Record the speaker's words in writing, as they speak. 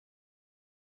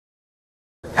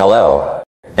Hello,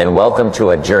 and welcome to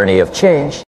a journey of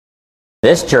change.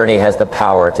 This journey has the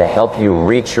power to help you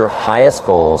reach your highest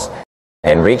goals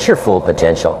and reach your full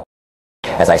potential.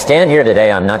 As I stand here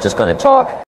today, I'm not just going to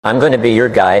talk, I'm going to be your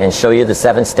guide and show you the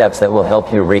 7 steps that will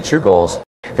help you reach your goals.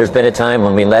 There's been a time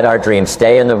when we let our dreams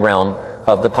stay in the realm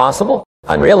of the possible,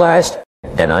 unrealized,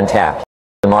 and untapped.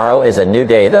 Tomorrow is a new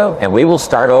day though, and we will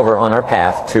start over on our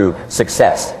path to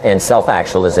success and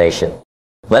self-actualization.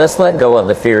 Let us let go of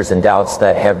the fears and doubts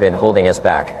that have been holding us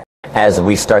back as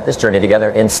we start this journey together.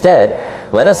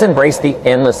 Instead, let us embrace the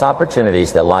endless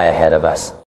opportunities that lie ahead of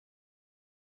us.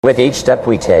 With each step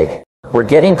we take, we're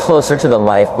getting closer to the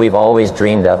life we've always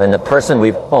dreamed of and the person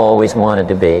we've always wanted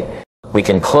to be. We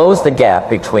can close the gap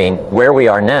between where we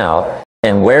are now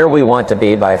and where we want to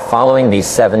be by following these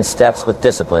 7 steps with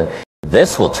discipline.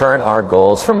 This will turn our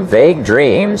goals from vague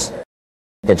dreams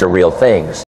into real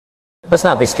things. Let's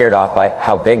not be scared off by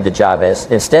how big the job is.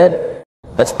 Instead,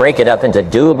 let's break it up into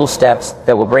doable steps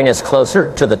that will bring us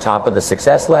closer to the top of the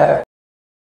success ladder.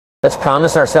 Let's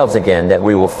promise ourselves again that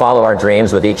we will follow our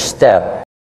dreams with each step,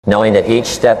 knowing that each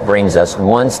step brings us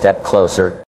one step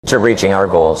closer to reaching our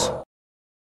goals.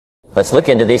 Let's look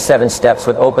into these 7 steps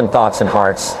with open thoughts and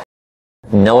hearts,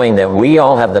 knowing that we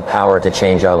all have the power to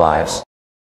change our lives.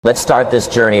 Let's start this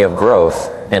journey of growth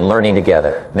and learning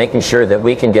together, making sure that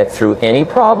we can get through any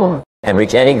problem and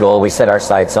reach any goal we set our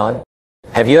sights on.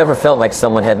 Have you ever felt like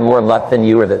someone had more luck than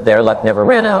you or that their luck never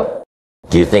ran out?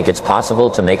 Do you think it's possible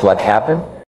to make luck happen?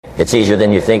 It's easier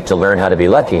than you think to learn how to be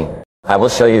lucky. I will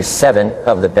show you 7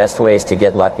 of the best ways to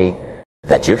get lucky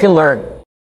that you can learn.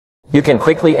 You can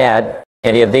quickly add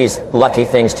any of these lucky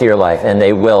things to your life and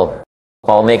they will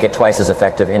all make it twice as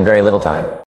effective in very little time.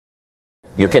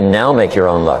 You can now make your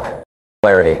own luck.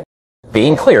 Clarity.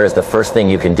 Being clear is the first thing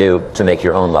you can do to make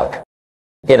your own luck.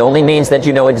 It only means that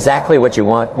you know exactly what you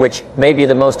want, which may be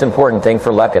the most important thing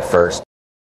for luck at first.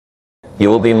 You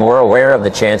will be more aware of the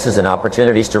chances and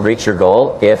opportunities to reach your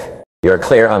goal if you're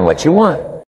clear on what you want.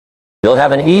 You'll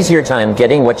have an easier time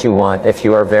getting what you want if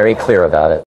you are very clear about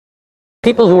it.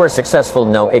 People who are successful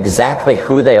know exactly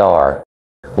who they are,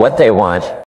 what they want,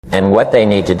 and what they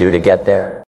need to do to get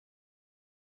there.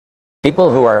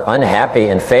 People who are unhappy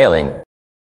and failing,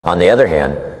 on the other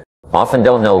hand, often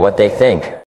don't know what they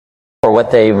think or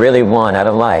what they really want out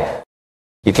of life.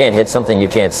 You can't hit something you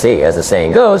can't see, as the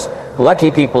saying goes. Lucky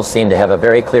people seem to have a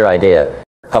very clear idea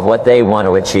of what they want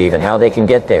to achieve and how they can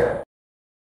get there.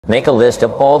 Make a list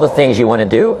of all the things you want to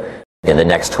do in the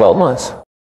next 12 months.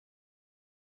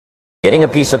 Getting a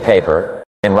piece of paper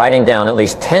and writing down at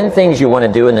least 10 things you want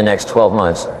to do in the next 12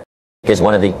 months is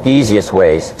one of the easiest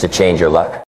ways to change your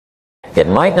luck. It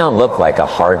might not look like a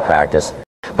hard practice,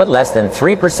 but less than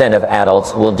 3% of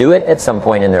adults will do it at some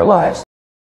point in their lives.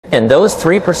 And those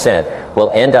 3%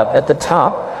 will end up at the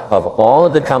top of all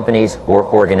of the companies or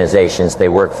organizations they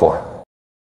work for.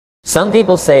 Some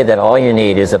people say that all you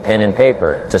need is a pen and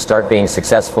paper to start being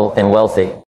successful and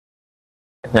wealthy.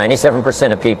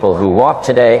 97% of people who walk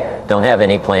today don't have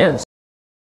any plans.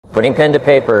 Putting pen to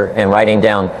paper and writing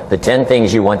down the 10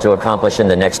 things you want to accomplish in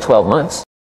the next 12 months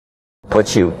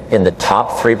puts you in the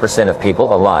top 3% of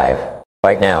people alive.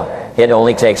 Right now, it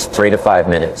only takes 3 to 5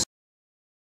 minutes.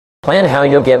 Plan how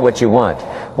you'll get what you want.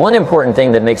 One important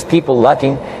thing that makes people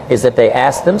lucky is that they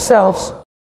ask themselves,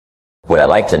 would I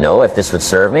like to know if this would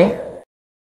serve me?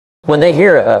 When they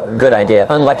hear a good idea,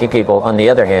 unlucky people, on the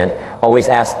other hand, always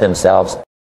ask themselves,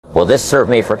 will this serve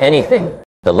me for anything?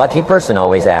 The lucky person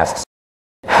always asks,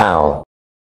 how?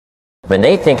 When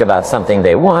they think about something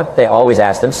they want, they always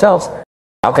ask themselves,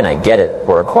 how can I get it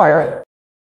or acquire it?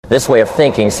 This way of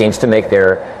thinking seems to make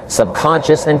their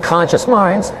subconscious and conscious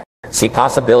minds see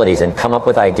possibilities and come up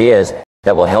with ideas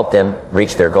that will help them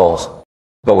reach their goals.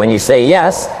 But when you say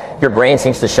yes, your brain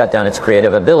seems to shut down its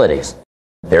creative abilities.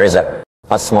 There is a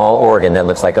small organ that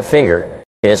looks like a finger.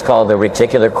 It is called the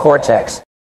reticular cortex.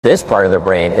 This part of the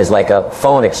brain is like a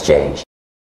phone exchange.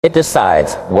 It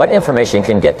decides what information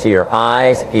can get to your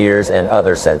eyes, ears, and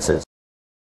other senses.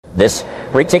 This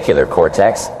reticular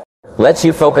cortex lets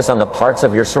you focus on the parts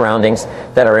of your surroundings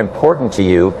that are important to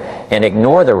you and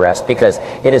ignore the rest because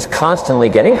it is constantly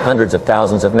getting hundreds of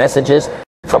thousands of messages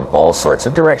from all sorts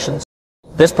of directions.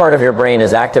 This part of your brain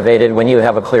is activated when you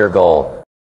have a clear goal,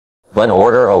 an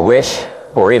order, a wish,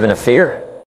 or even a fear.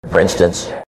 For instance,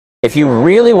 if you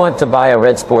really want to buy a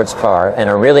red sports car and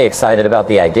are really excited about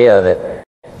the idea of it,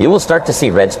 you will start to see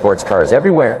red sports cars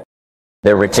everywhere.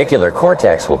 The reticular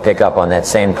cortex will pick up on that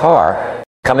same car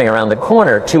coming around the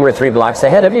corner 2 or 3 blocks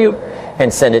ahead of you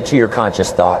and send it to your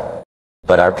conscious thought.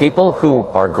 But are people who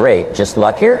are great just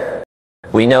luckier?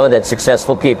 We know that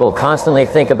successful people constantly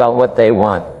think about what they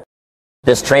want.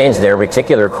 This trains their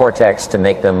reticular cortex to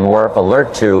make them more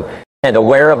alert to and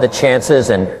aware of the chances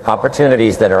and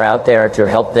opportunities that are out there to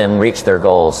help them reach their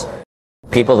goals.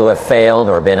 People who have failed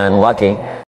or been unlucky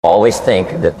always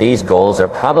think that these goals are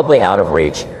probably out of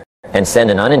reach and send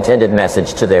an unintended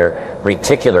message to their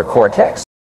reticular cortex,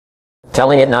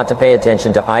 telling it not to pay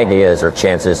attention to ideas or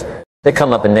chances that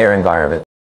come up in their environment.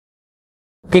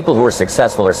 People who are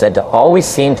successful are said to always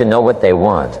seem to know what they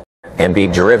want and be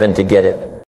driven to get it.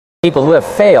 People who have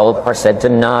failed are said to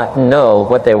not know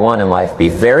what they want in life. Be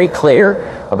very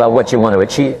clear about what you want to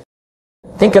achieve.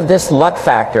 Think of this luck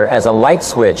factor as a light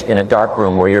switch in a dark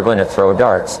room where you're going to throw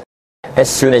darts.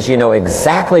 As soon as you know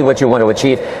exactly what you want to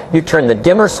achieve, you turn the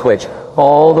dimmer switch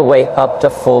all the way up to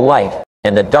full light,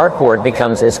 and the dartboard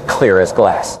becomes as clear as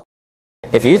glass.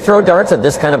 If you throw darts at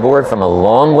this kind of board from a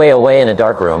long way away in a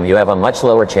dark room, you have a much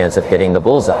lower chance of hitting the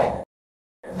bullseye.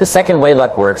 The second way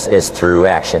luck works is through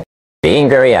action. Being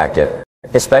very active,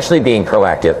 especially being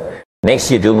proactive, makes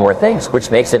you do more things,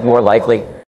 which makes it more likely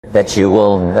that you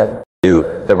will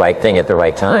do the right thing at the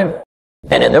right time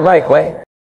and in the right way.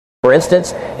 For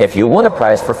instance, if you won a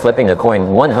prize for flipping a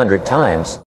coin 100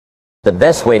 times, the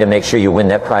best way to make sure you win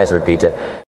that prize would be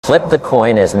to flip the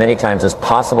coin as many times as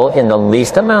possible in the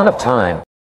least amount of time.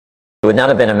 It would not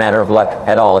have been a matter of luck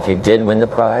at all if you did win the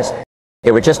prize.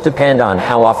 It would just depend on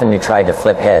how often you tried to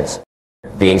flip heads.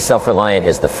 Being self-reliant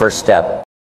is the first step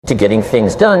to getting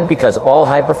things done, because all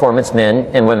high-performance men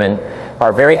and women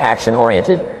are very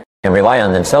action-oriented and rely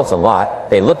on themselves a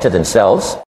lot. They look to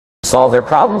themselves, solve their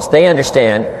problems. They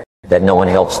understand that no one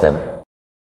helps them.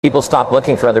 People stop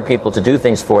looking for other people to do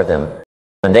things for them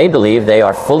when they believe they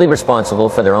are fully responsible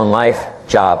for their own life,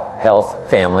 job,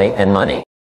 health, family, and money.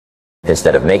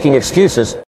 Instead of making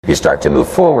excuses, you start to move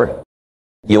forward.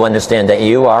 You understand that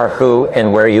you are who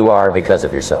and where you are because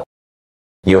of yourself.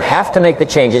 You have to make the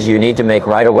changes you need to make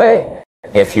right away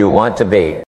if you want to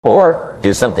be, or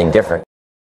do something different.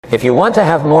 If you want to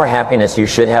have more happiness, you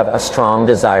should have a strong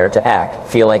desire to act.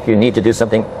 Feel like you need to do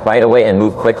something right away and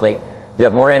move quickly. You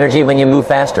have more energy when you move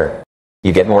faster.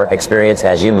 You get more experience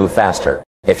as you move faster.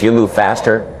 If you move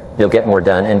faster, you'll get more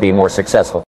done and be more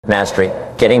successful. Mastery,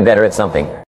 getting better at something,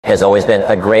 has always been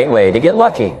a great way to get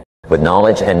lucky. With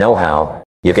knowledge and know-how,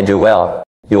 you can do well.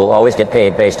 You will always get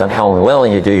paid based on how well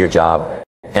you do your job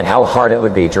and how hard it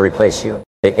would be to replace you.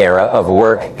 The era of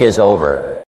work is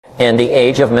over, and the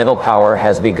age of mental power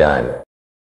has begun.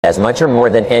 As much or more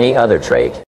than any other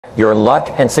trait, your luck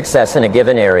and success in a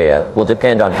given area will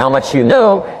depend on how much you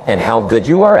know and how good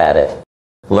you are at it.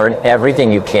 Learn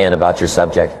everything you can about your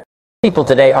subject. People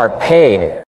today are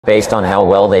paid based on how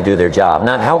well they do their job,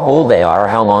 not how old they are or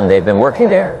how long they've been working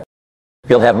there.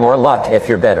 You'll have more luck if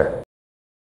you're better.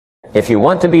 If you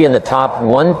want to be in the top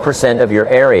 1% of your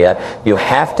area, you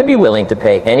have to be willing to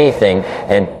pay anything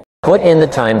and put in the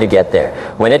time to get there.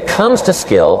 When it comes to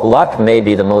skill, luck may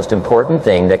be the most important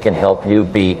thing that can help you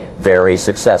be very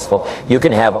successful. You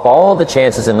can have all the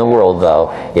chances in the world,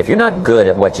 though, if you're not good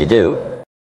at what you do.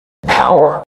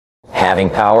 Power.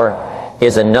 Having power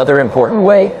is another important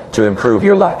way to improve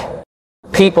your luck.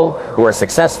 People who are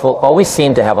successful always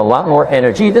seem to have a lot more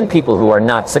energy than people who are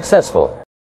not successful.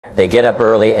 They get up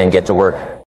early and get to work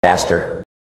faster.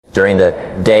 During the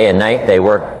day and night, they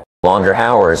work longer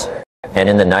hours. And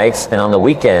in the nights and on the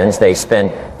weekends, they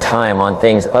spend time on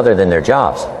things other than their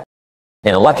jobs.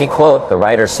 In a lucky quote, the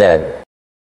writer said,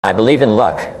 "I believe in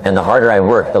luck, and the harder I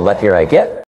work, the luckier I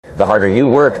get. The harder you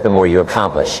work, the more you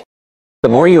accomplish. The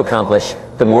more you accomplish,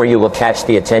 the more you will catch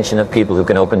the attention of people who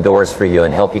can open doors for you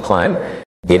and help you climb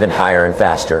even higher and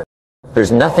faster."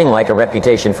 There's nothing like a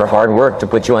reputation for hard work to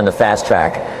put you on the fast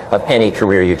track of any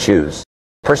career you choose.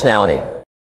 Personality.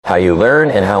 How you learn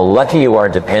and how lucky you are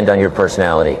depend on your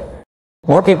personality.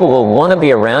 More people will want to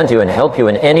be around you and help you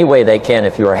in any way they can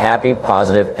if you are happy,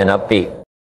 positive, and upbeat.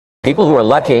 People who are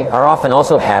lucky are often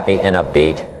also happy and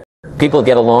upbeat. People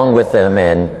get along with them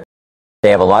and they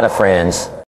have a lot of friends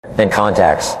and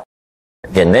contacts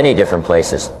in many different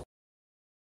places.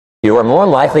 You are more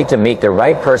likely to meet the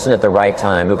right person at the right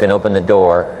time who can open the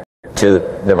door to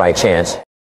the right chance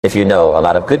if you know a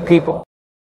lot of good people.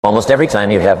 Almost every time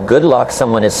you have good luck,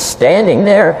 someone is standing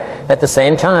there at the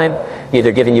same time,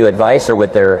 either giving you advice or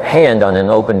with their hand on an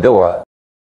open door.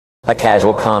 A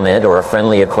casual comment or a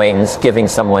friendly acquaintance giving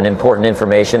someone important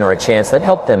information or a chance that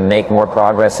helped them make more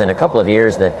progress in a couple of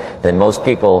years than most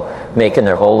people make in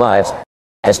their whole lives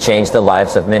has changed the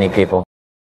lives of many people.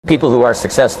 People who are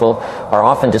successful are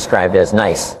often described as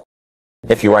nice.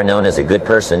 If you are known as a good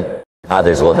person,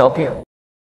 others will help you.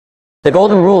 The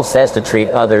golden rule says to treat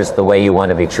others the way you want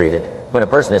to be treated. When a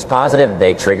person is positive,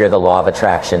 they trigger the law of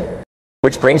attraction.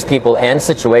 which brings people and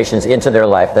situations into their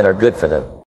life that are good for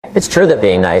them. It's true that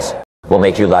being nice will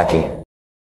make you lucky.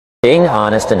 Being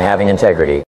honest and having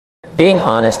integrity. Being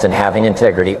honest and having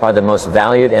integrity are the most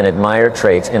valued and admired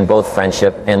traits in both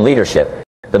friendship and leadership.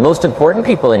 The most important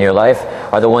people in your life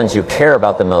are the ones you care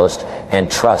about the most and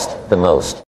trust the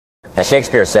most. As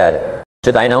Shakespeare said,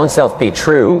 "To thine own self be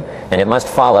true, and it must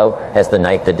follow as the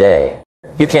night the day."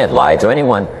 You can't lie to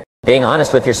anyone. Being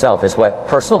honest with yourself is what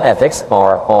personal ethics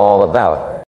are all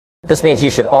about. This means you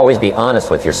should always be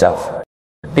honest with yourself.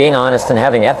 Being honest and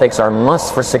having ethics are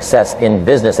musts for success in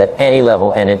business at any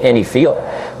level and in any field.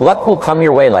 Luck will come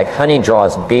your way like honey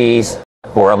draws bees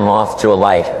or a moth to a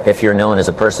light if you're known as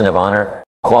a person of honor,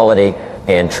 quality,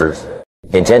 and truth.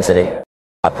 Intensity.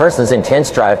 A person's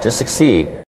intense drive to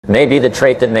succeed may be the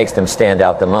trait that makes them stand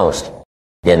out the most.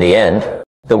 In the end,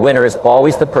 the winner is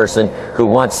always the person who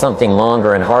wants something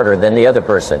longer and harder than the other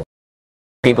person.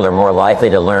 People are more likely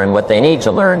to learn what they need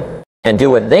to learn and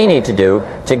do what they need to do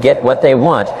to get what they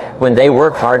want when they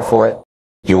work hard for it.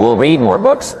 You will read more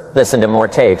books, listen to more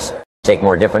tapes, take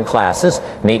more different classes,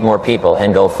 meet more people,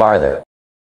 and go farther.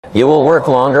 You will work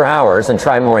longer hours and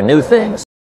try more new things.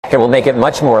 It will make it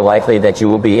much more likely that you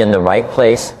will be in the right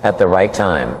place at the right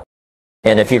time.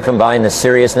 And if you combine the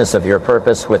seriousness of your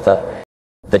purpose with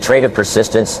the trait of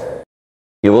persistence,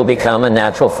 you will become a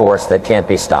natural force that can't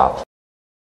be stopped.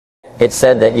 It's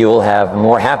said that you will have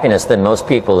more happiness than most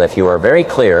people if you are very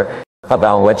clear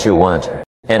about what you want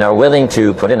and are willing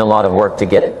to put in a lot of work to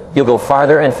get it. You'll go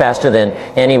farther and faster than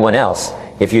anyone else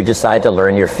if you decide to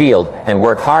learn your field and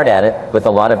work hard at it with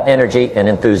a lot of energy and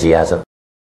enthusiasm.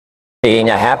 Being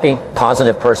a happy,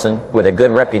 positive person with a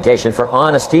good reputation for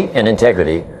honesty and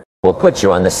integrity will put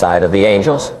you on the side of the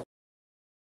angels.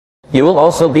 You will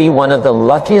also be one of the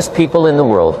luckiest people in the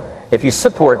world if you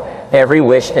support every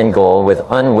wish and goal with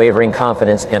unwavering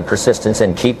confidence and persistence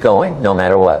and keep going no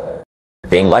matter what.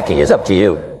 Being lucky is up to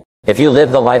you. If you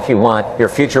live the life you want, your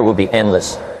future will be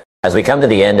endless. As we come to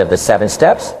the end of the 7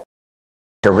 steps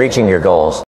to reaching your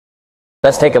goals,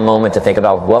 let's take a moment to think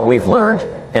about what we've learned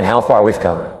and how far we've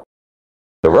come.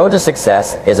 The road to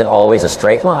success isn't always a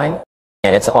straight line,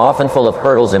 and it's often full of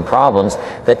hurdles and problems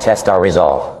that test our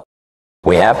resolve.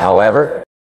 We have, however,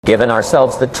 given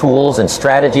ourselves the tools and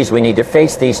strategies we need to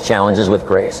face these challenges with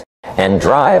grace and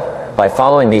drive by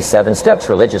following these 7 steps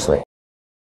religiously.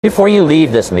 Before you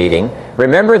leave this meeting,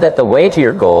 remember that the way to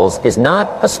your goals is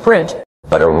not a sprint,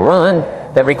 but a run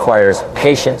that requires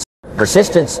patience,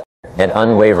 persistence, and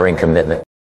unwavering commitment.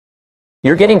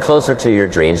 You're getting closer to your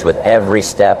dreams with every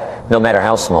step, no matter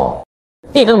how small.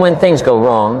 Even when things go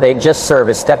wrong, they just serve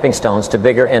as stepping stones to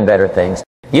bigger and better things.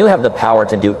 You have the power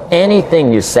to do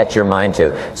anything you set your mind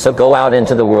to, so go out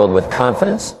into the world with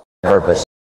confidence and purpose.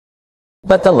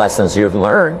 Let the lessons you've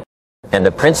learned and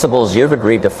the principles you've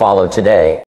agreed to follow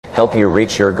today help you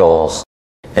reach your goals.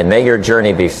 And may your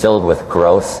journey be filled with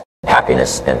growth,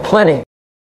 happiness, and plenty.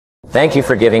 Thank you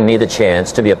for giving me the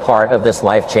chance to be a part of this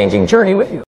life-changing journey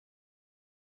with you.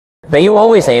 May you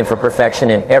always aim for perfection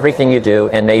in everything you do,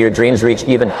 and may your dreams reach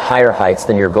even higher heights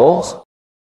than your goals.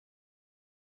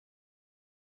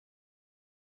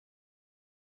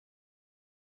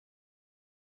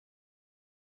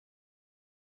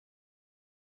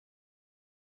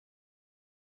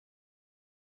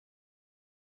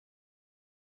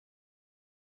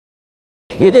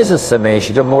 It is a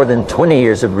summation of more than 20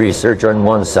 years of research on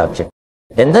one subject,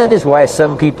 and that is why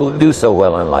some people do so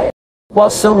well in life, while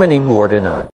so many more do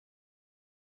not.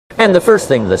 And the first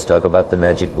thing, let's talk about the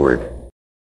magic word.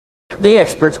 The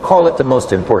experts call it the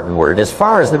most important word as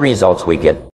far as the results we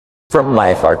get from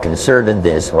life are concerned in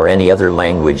this or any other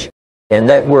language, and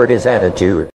that word is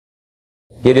attitude.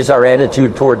 It is our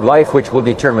attitude toward life which will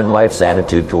determine life's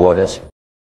attitude toward us.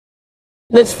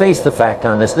 Let's face the fact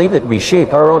honestly that we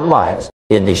shape our own lives,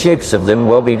 and the shapes of them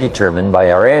will be determined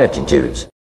by our attitudes.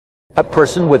 A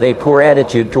person with a poor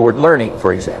attitude toward learning,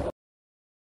 for example,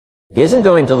 isn't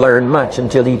going to learn much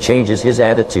until he changes his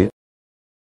attitude.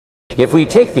 If we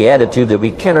take the attitude that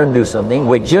we cannot do something,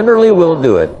 we generally will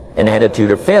do it. An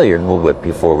attitude of failure will whip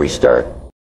before we start.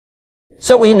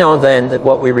 So we know then that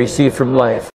what we receive from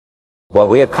life, what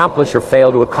we accomplish or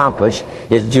fail to accomplish,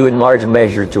 is due in large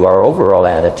measure to our overall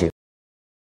attitude.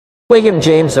 William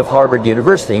James of Harvard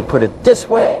University put it this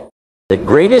way: the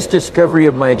greatest discovery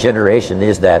of my generation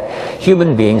is that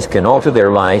human beings can alter their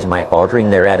lives by altering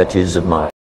their attitudes of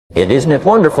mind. Isn't it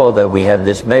wonderful that we have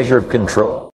this measure of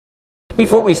control?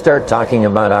 Before we start talking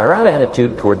about our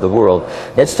attitude toward the world,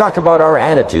 let's talk about our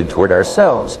attitude toward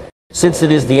ourselves, since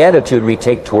it is the attitude we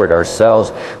take toward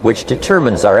ourselves which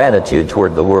determines our attitude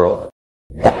toward the world.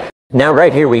 Now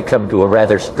right here we come to a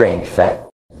rather strange fact.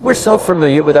 We're so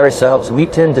familiar with ourselves, we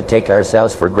tend to take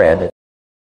ourselves for granted.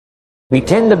 We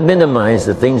tend to minimize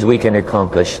the things we can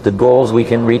accomplish, the goals we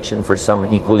can reach, and for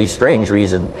some equally strange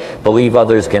reason, believe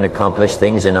others can accomplish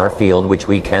things in our field which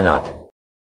we cannot.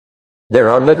 There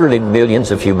are literally millions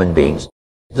of human beings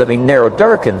living narrow,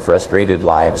 dark, and frustrated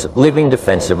lives, living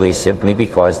defensively simply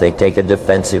because they take a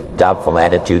defensive, doubtful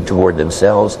attitude toward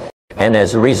themselves, and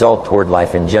as a result toward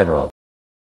life in general.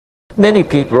 Many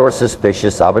people are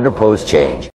suspicious of and oppose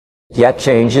change, yet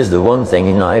change is the one thing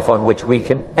in life on which we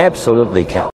can absolutely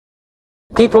count.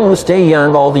 People who stay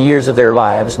young all the years of their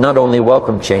lives not only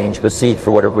welcome change, but see it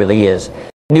for what it really is,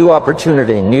 new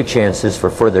opportunity and new chances for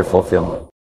further fulfillment.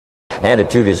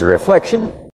 Attitude is a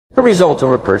reflection, a result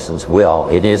of a person's will.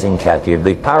 It is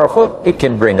incalculably powerful. It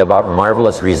can bring about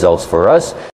marvelous results for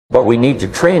us, but we need to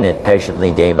train it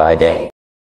patiently day by day.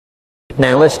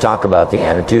 Now let's talk about the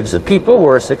attitudes of people who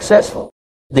are successful.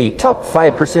 The top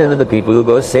 5% of the people who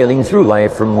go sailing through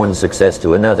life from one success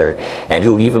to another, and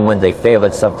who even when they fail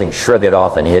at something shrug it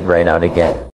off and hit right out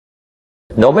again.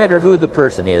 No matter who the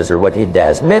person is or what he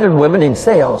does, men and women in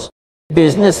sales,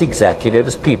 business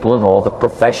executives, people in all the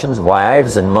professions,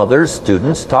 wives and mothers,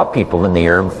 students, top people in the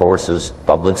armed forces,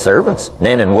 public servants,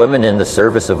 men and women in the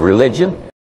service of religion,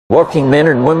 working men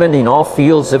and women in all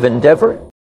fields of endeavor.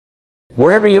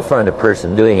 Wherever you find a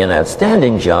person doing an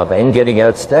outstanding job and getting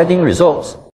outstanding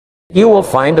results, you will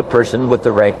find a person with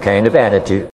the right kind of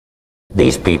attitude.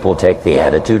 These people take the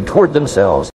attitude toward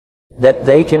themselves that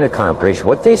they can accomplish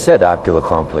what they set out to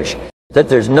accomplish, that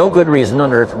there's no good reason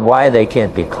on earth why they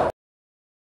can't be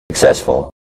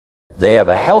successful. They have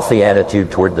a healthy attitude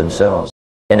toward themselves,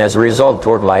 and as a result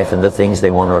toward life and the things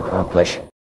they want to accomplish.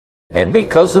 And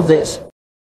because of this,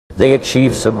 they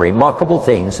achieve some remarkable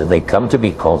things, and they come to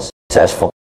be called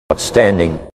successful,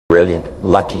 outstanding, brilliant,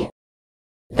 lucky,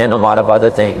 and a lot of other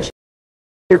things.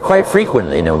 They're quite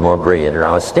frequently no more brilliant or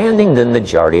outstanding than the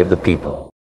majority of the people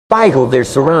by whom they're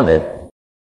surrounded.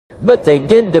 But they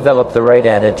did develop the right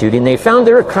attitude, and they found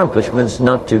their accomplishments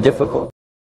not too difficult,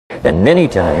 and many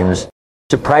times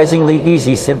surprisingly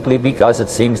easy, simply because it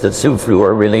seems that so few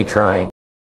are really trying.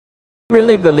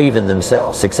 Really believe in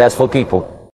themselves. Successful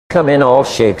people come in all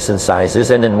shapes and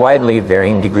sizes and in widely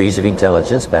varying degrees of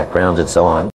intelligence, backgrounds, and so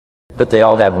on. But they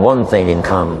all have one thing in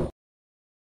common.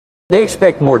 They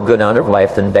expect more good out of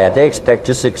life than bad. They expect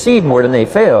to succeed more than they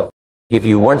fail. If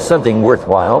you want something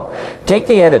worthwhile, take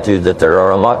the attitude that there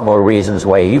are a lot more reasons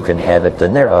why you can have it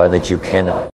than there are that you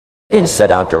cannot, and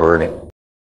set out to earn it.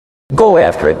 Go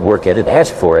after it, work at it,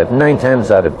 ask for it. 9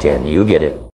 times out of 10, you get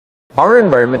it. Our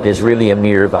environment is really a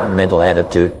mirror of our mental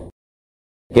attitude.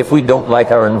 If we don't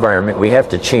like our environment, we have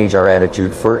to change our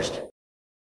attitude first.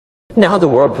 Now the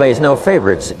world plays no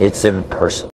favorites. It's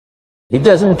impersonal. It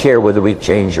doesn't care whether we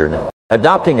change or not.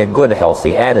 Adopting a good,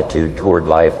 healthy attitude toward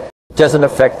life doesn't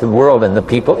affect the world and the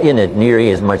people in it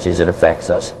nearly as much as it affects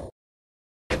us.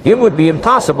 It would be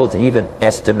impossible to even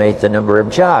estimate the number of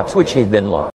jobs which have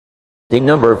been lost, the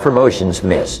number of promotions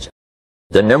missed,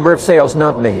 the number of sales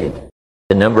not made,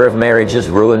 the number of marriages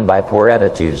ruined by poor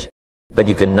attitudes. But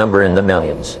you can number in the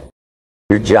millions.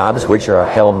 Your jobs which are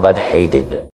held but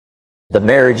hated, the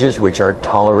marriages which are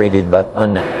tolerated but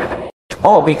unhappy,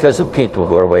 all because of people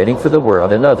who are waiting for the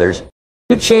world and others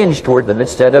to change toward them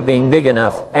instead of being big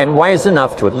enough and wise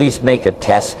enough to at least make a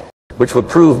test which would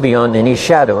prove beyond any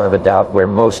shadow of a doubt where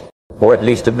most, or at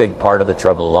least a big part of the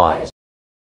trouble lies.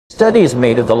 Studies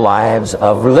made of the lives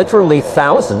of literally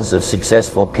thousands of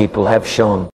successful people have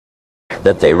shown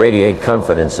that they radiate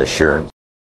confidence, assurance.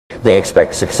 They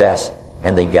expect success,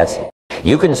 and they get it.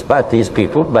 You can spot these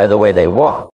people by the way they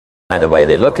walk, by the way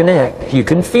they look and act. You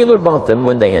can feel about them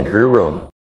when they enter a room.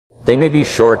 They may be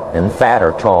short and fat,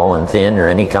 or tall and thin, or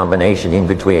any combination in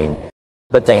between,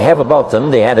 but they have about them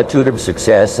the attitude of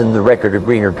success and the record of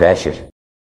greener pastures.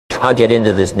 I'll get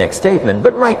into this next statement,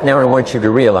 but right now I want you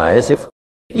to realize, if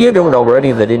you don't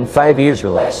already, that in 5 years or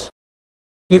less,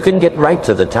 you can get right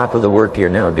to the top of the work you're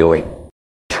now doing.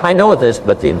 I know this,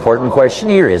 but the important question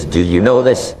here is, do you know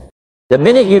this? The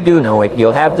minute you do know it,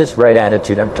 you'll have this right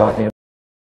attitude I'm talking about.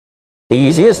 The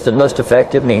easiest and most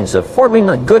effective means of forming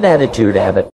a good attitude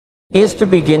habit is to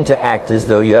begin to act as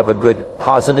though you have a good,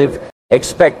 positive,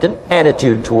 expectant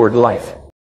attitude toward life.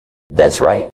 That's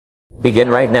right. Begin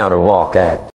right now to walk,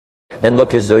 act, and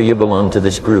look as though you belong to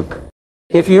this group.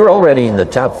 If you're already in the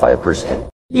top 5%,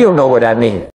 you'll know what I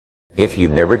mean. If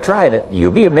you've never tried it,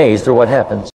 you'll be amazed at what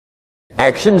happens.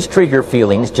 Actions trigger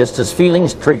feelings just as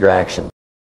feelings trigger action.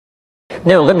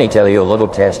 Now let me tell you a little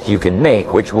test you can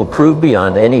make which will prove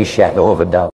beyond any shadow of a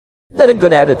doubt that a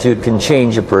good attitude can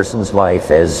change a person's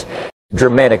life as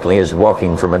dramatically as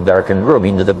walking from a darkened room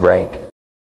into the bright.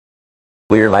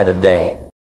 clear light of day.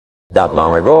 Not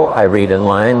long ago, I read a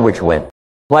line which went,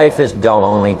 "Life is dull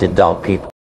only to dull people."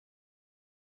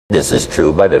 This is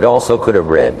true, but it also could have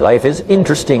read, "Life is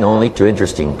interesting only to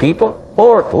interesting people,"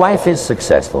 or "Life is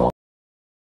successful."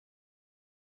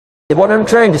 What I'm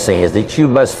trying to say is that you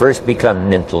must first become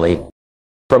mentally,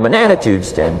 from an attitude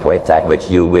standpoint, that which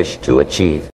you wish to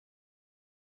achieve.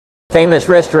 Famous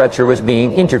restaurateur was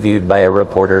being interviewed by a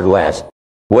reporter who asked,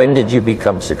 "When did you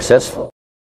become successful?"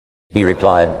 He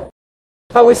replied,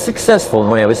 "I was successful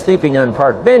when I was sleeping on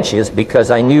park benches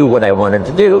because I knew what I wanted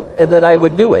to do and that I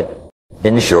would do it."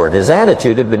 In short, his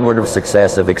attitude had been one of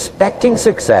success, of expecting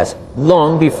success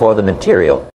long before the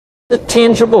material, the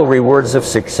tangible rewards of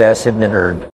success had been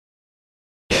earned.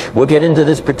 We'll get into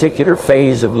this particular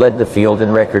phase of Led the Field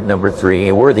in record number 3,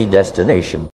 A Worthy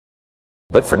Destination.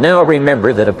 But for now,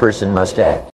 remember that a person must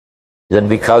act. Then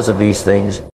because of these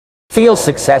things, feel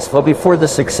successful before the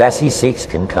success he seeks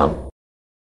can come.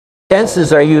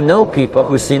 Chances are you know people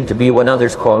who seem to be what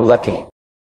others call lucky.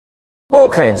 All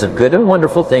kinds of good and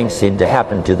wonderful things seem to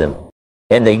happen to them,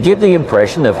 and they give the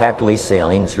impression of happily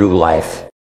sailing through life,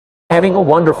 having a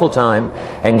wonderful time,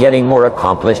 and getting more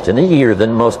accomplished in a year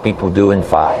than most people do in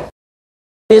 5.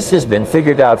 This has been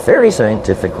figured out very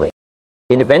scientifically.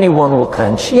 And if anyone will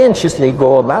conscientiously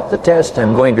go about the test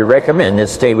I'm going to recommend and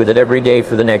stay with it every day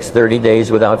for the next 30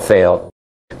 days without fail,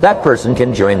 that person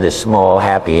can join this small,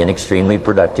 happy, and extremely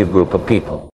productive group of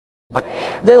people.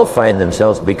 They'll find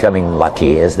themselves becoming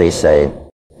lucky, as they say,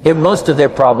 and most of their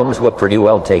problems will pretty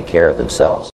well take care of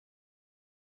themselves.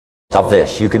 Of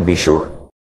this, you can be sure.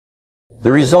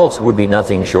 The results would be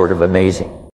nothing short of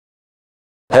amazing.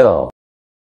 Hell,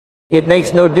 it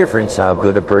makes no difference how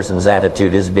good a person's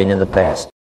attitude has been in the past.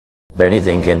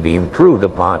 Anything can be improved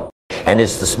upon, and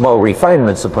it's the small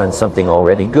refinements upon something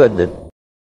already good that...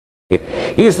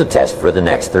 Here's the test for the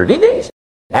next 30 days.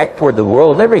 Act toward the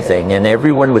world, everything, and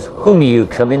everyone with whom you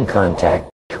come in contact,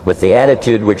 with the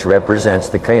attitude which represents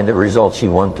the kind of results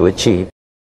you want to achieve.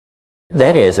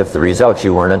 That is, if the result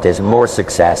you want is more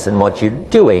success in what you're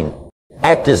doing,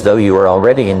 act as though you are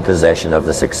already in possession of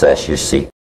the success you seek.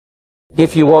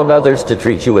 If you want others to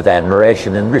treat you with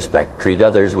admiration and respect, treat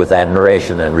others with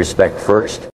admiration and respect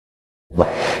first.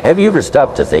 Have you ever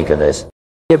stopped to think of this?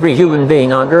 Every human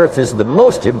being on earth is the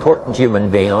most important human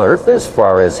being on earth as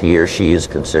far as he or she is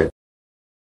concerned.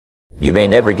 You may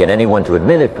never get anyone to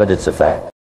admit it, but it's a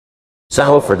fact.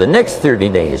 So for the next 30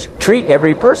 days, treat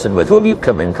every person with whom you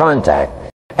come in contact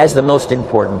as the most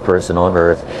important person on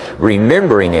earth,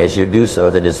 remembering as you do so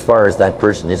that as far as that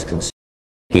person is concerned,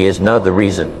 he is not the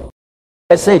reason.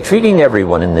 I say treating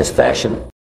everyone in this fashion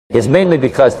is mainly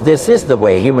because this is the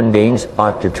way human beings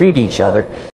ought to treat each other,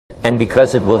 and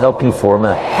because it will help you form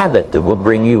a habit that will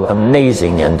bring you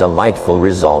amazing and delightful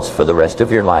results for the rest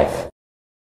of your life.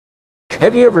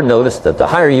 Have you ever noticed that the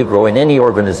higher you grow in any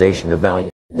organization of value,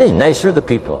 the nicer the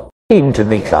people seem to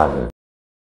become?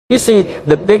 You see,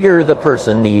 the bigger the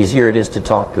person, the easier it is to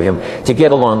talk to him, to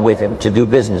get along with him, to do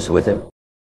business with him.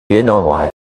 You know why?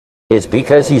 It's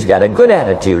because he's got a good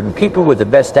attitude, and people with the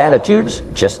best attitudes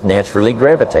just naturally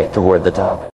gravitate toward the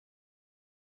top.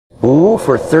 Ooh,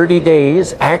 for 30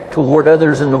 days, act toward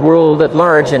others in the world at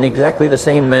large in exactly the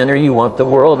same manner you want the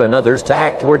world and others to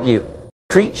act toward you.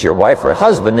 Treat your wife or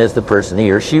husband as the person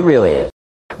he or she really is,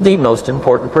 the most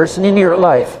important person in your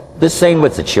life. The same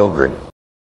with the children.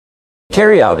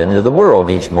 Carry out into the world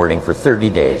each morning for 30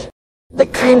 days the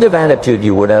kind of attitude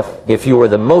you would have if you were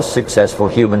the most successful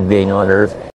human being on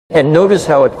earth, and notice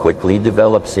how it quickly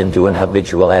develops into an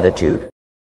habitual attitude.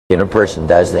 When a person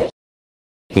does this,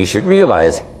 he should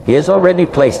realize he has already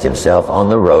placed himself on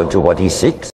the road to what he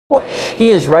seeks. He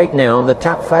is right now in the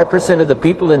top 5% of the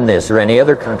people in this or any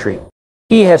other country.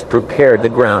 He has prepared the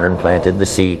ground and planted the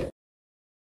seed.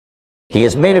 He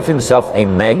has made of himself a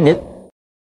magnet,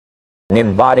 an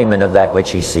embodiment of that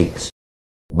which he seeks.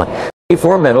 But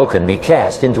before metal can be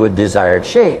cast into a desired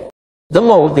shape, the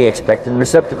mold, the expectant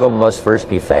receptacle, must first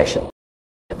be fashioned.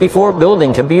 Before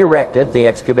building can be erected, the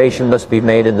excavation must be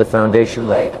made and the foundation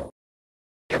laid.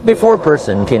 Before a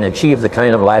person can achieve the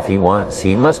kind of life he wants,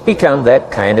 he must become that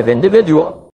kind of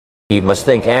individual. He must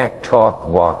think, act, talk,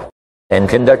 walk, and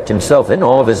conduct himself in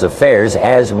all of his affairs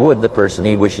as would the person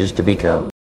he wishes to become.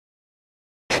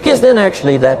 Because then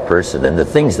actually that person and the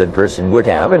things that person would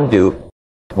have and do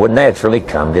would naturally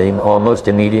come to him almost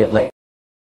immediately.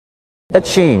 A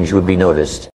change would be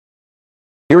noticed.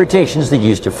 Irritations that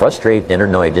used to frustrate and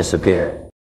annoy disappear.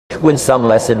 When some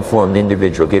less informed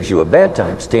individual gives you a bad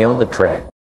time, stay on the track.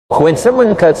 When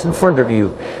someone cuts in front of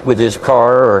you with his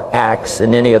car or acts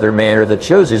in any other manner that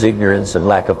shows his ignorance and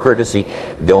lack of courtesy,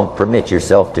 don't permit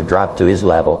yourself to drop to his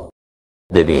level.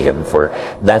 to be him, for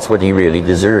that's what he really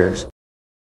deserves.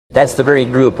 That's the very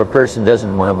group a person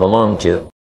doesn't want to belong to.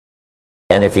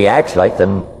 And if he acts like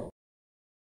them,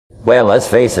 well, let's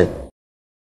face it,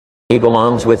 he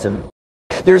belongs with them.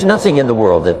 There's nothing in the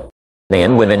world that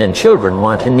men, women, and children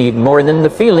want and need more than the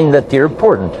feeling that they're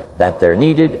important, that they're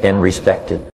needed and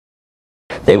respected.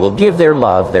 They will give their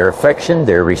love, their affection,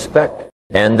 their respect,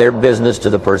 and their business to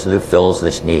the person who fills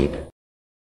this need.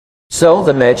 So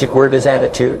the magic word is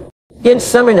attitude. In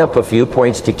summing up a few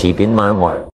points to keep in mind,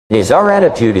 one is our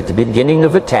attitude at the beginning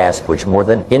of a task which more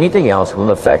than anything else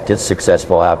will affect its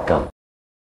successful outcome.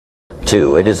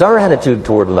 2, it is our attitude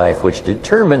toward life which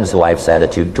determines life's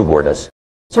attitude toward us.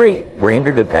 3, we're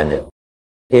interdependent.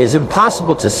 It is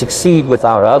impossible to succeed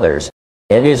without others,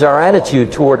 and it is our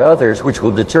attitude toward others which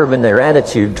will determine their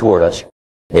attitude toward us.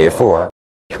 Therefore,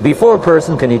 before a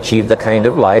person can achieve the kind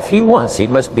of life he wants, he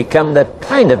must become that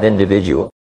kind of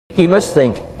individual. He must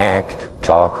think, act,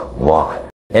 talk, walk,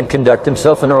 and conduct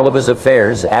himself in all of his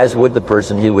affairs as would the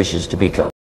person he wishes to become.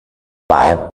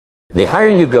 5, the higher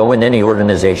you go in any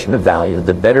organization of value,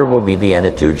 the better will be the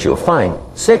attitudes you'll find.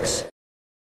 6,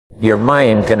 your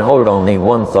mind can hold only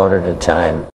one thought at a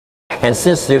time. And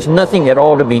since there's nothing at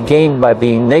all to be gained by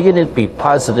being negative, be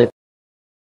positive.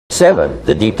 7,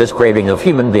 the deepest craving of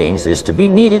human beings is to be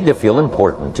needed, to feel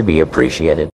important, to be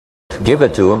appreciated. Give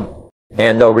it to them,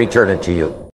 and they'll return it to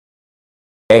you.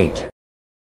 8,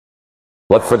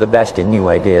 look for the best in new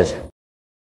ideas.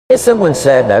 As someone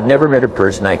said, I've never met a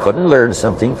person I couldn't learn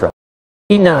something from.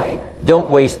 9, don't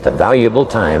waste the valuable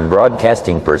time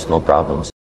broadcasting personal problems.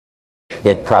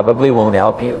 It probably won't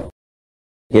help you.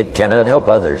 It cannot help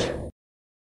others.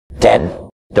 10,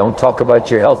 don't talk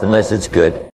about your health unless it's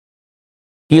good.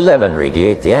 11,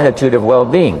 radiate the attitude of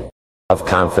well-being, of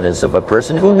confidence of a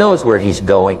person who knows where he's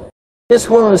going. This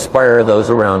will inspire those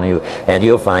around you, and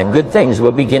you'll find good things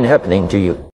will begin happening to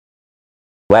you.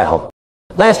 Well,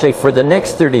 lastly, for the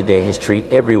next 30 days, treat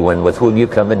everyone with whom you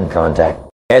come in contact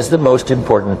as the most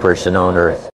important person on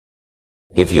earth.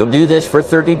 If you'll do this for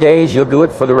 30 days, you'll do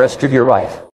it for the rest of your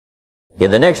life.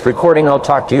 In the next recording, I'll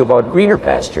talk to you about greener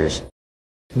pastures.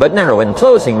 But now, in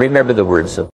closing, remember the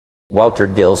words of Walter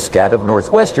Dill Scott of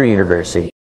Northwestern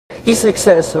University.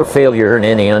 Success or failure in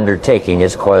any undertaking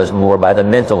is caused more by the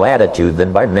mental attitude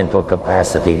than by mental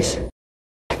capacities.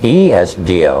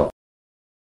 E.S.D.O.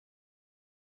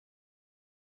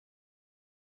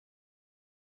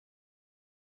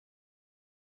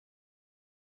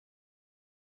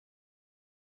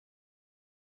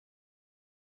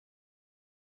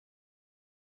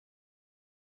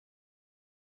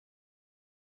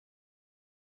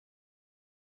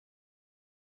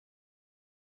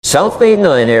 Self-made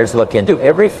millionaires look into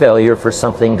every failure for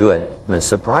something good. And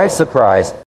surprise,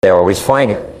 surprise, they always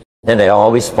find it. And they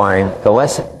always find the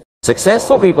lesson.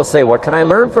 Successful people say, what can I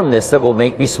learn from this that will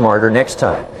make me smarter next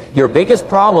time? Your biggest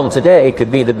problem today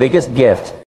could be the biggest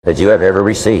gift that you have ever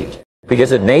received,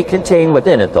 because it may contain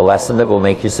within it the lesson that will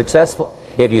make you successful.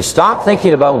 If you stop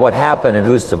thinking about what happened and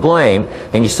who's to blame,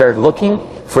 and you start looking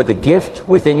for the gift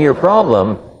within your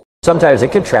problem, sometimes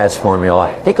it can transform your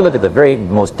life. Take a look at the very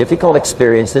most difficult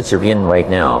experience that you're in right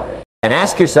now, and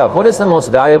ask yourself, what is the most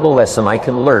valuable lesson I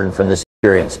can learn from this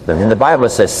experience? And in the Bible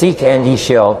it says, seek and ye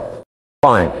shall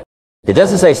find. It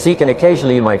doesn't say seek and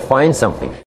occasionally you might find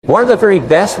something. One of the very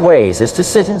best ways is to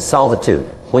sit in solitude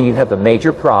when you have a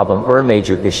major problem or a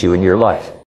major issue in your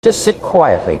life. Just sit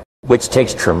quietly, which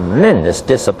takes tremendous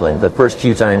discipline the first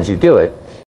few times you do it.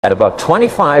 At about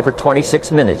 25 or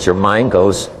 26 minutes, your mind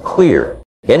goes clear.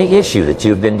 Any issue that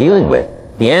you've been dealing with,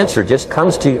 the answer just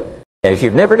comes to you. And if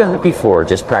you've never done it before,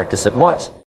 just practice it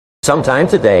once. Sometime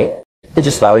today, and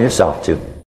just allow yourself to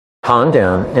calm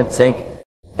down and think.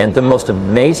 And the most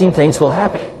amazing things will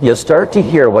happen. You'll start to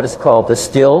hear what is called the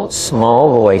still,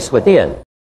 small voice within.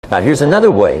 Now, here's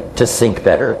another way to think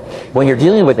better. When you're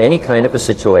dealing with any kind of a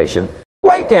situation,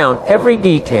 write down every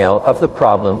detail of the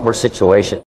problem or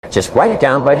situation. Just write it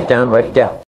down, write it down, write it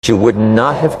down. You would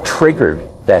not have triggered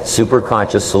that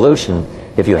superconscious solution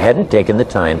if you hadn't taken the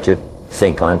time to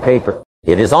think on paper.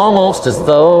 It is almost as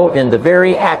though in the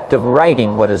very act of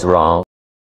writing what is wrong,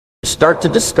 you start to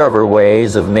discover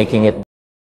ways of making it,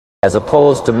 as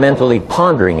opposed to mentally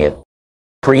pondering it,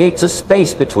 creates a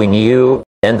space between you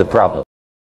and the problem.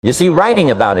 You see,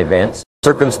 writing about events,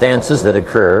 circumstances that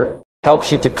occur,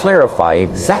 helps you to clarify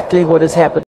exactly what has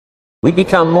happened. We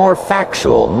become more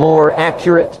factual, more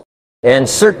accurate, and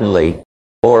certainly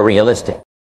more realistic.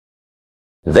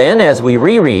 Then, as we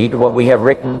reread what we have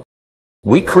written,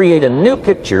 we create a new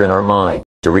picture in our mind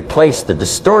to replace the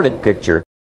distorted picture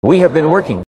we have been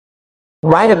working.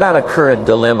 Write about a current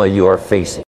dilemma you are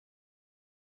facing.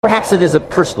 Perhaps it is a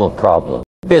personal problem,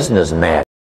 business matter,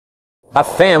 a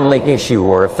family issue,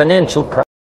 or a financial problem.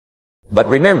 But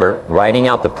remember, writing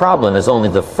out the problem is only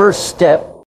the first step.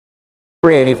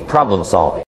 Creative problem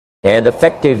solving and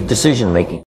effective decision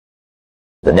making.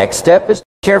 The next step is to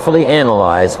carefully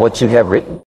analyze what you have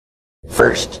written.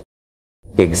 First,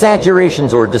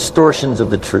 exaggerations or distortions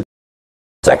of the truth.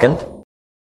 Second,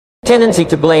 tendency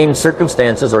to blame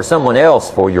circumstances or someone else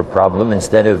for your problem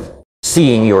instead of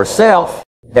seeing yourself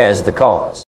as the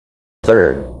cause.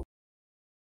 Third,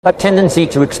 a tendency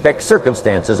to expect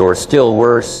circumstances, or still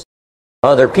worse,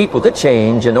 other people to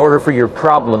change in order for your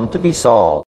problem to be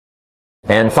solved.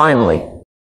 And finally,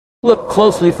 look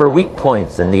closely for weak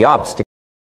points in the obstacle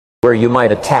where you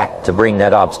might attack to bring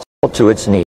that obstacle to its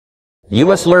knees. You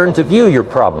must learn to view your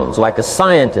problems like a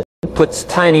scientist who puts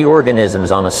tiny organisms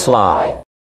on a slide.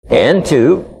 And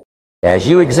two, as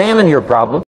you examine your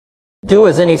problem, do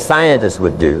as any scientist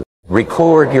would do.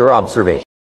 Record your observation.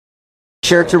 Be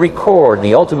sure to record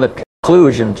the ultimate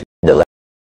conclusion to the lesson.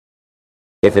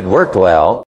 If it worked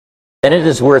well, then it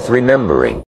is worth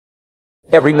remembering.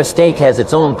 Every mistake has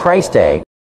its own price tag.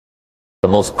 The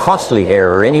most costly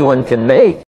error anyone can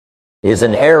make is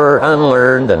an error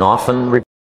unlearned and often repeated.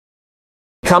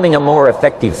 Becoming a more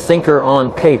effective thinker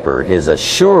on paper is a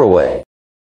sure way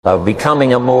of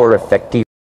becoming a more effective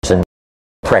person in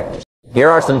practice. Here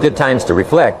are some good times to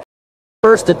reflect.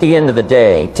 First, at the end of the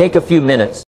day, take a few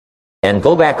minutes and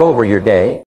go back over your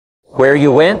day, where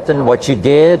you went and what you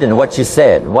did and what you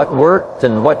said, what worked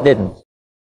and what didn't.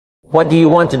 What do you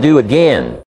want to do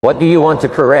again? What do you want to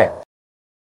correct?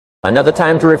 Another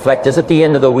time to reflect is at the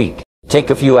end of the week. Take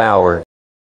a few hours.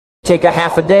 Take a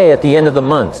half a day at the end of the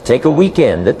month. Take a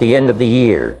weekend at the end of the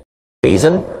year.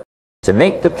 Reason? To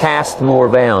make the past more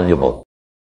valuable.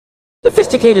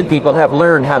 Sophisticated people have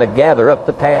learned how to gather up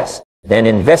the past and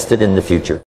invest it in the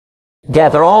future.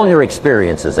 Gather all your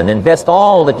experiences and invest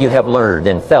all that you have learned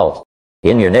and felt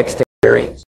in your next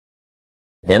experience.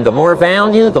 And the more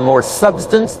value, the more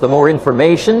substance, the more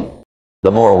information,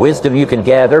 the more wisdom you can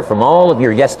gather from all of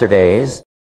your yesterdays,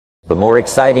 the more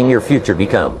exciting your future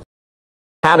becomes.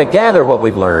 How to gather what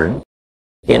we've learned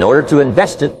in order to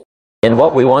invest it in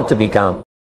what we want to become.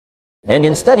 And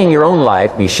in studying your own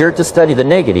life, be sure to study the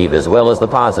negative as well as the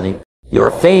positive,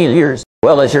 your failures as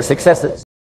well as your successes.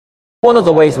 One of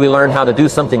the ways we learn how to do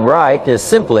something right is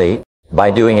simply by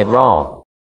doing it wrong.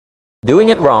 Doing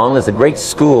it wrong is a great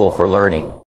school for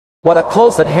learning. What a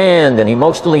close at hand and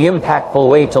emotionally impactful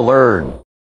way to learn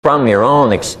from your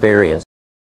own experience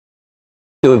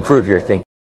to improve your thinking.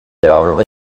 The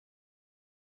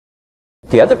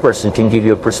other person can give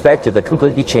you a perspective that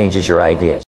completely changes your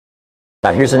ideas.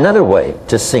 Now here's another way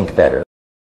to think better.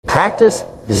 Practice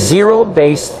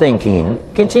zero-based thinking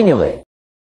continually.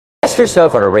 Ask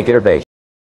yourself on a regular basis,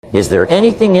 is there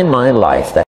anything in my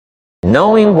life that,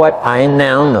 knowing what I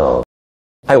now know,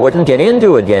 I wouldn't get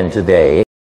into again today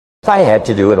if I had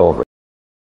to do it over?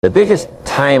 The biggest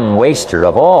time waster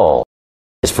of all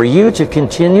is for you to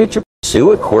continue to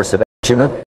pursue a course of action,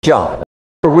 a job,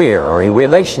 a career, or a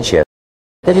relationship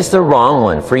that is the wrong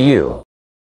one for you.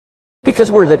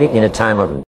 Because we're living in a time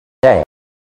of day.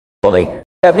 Fully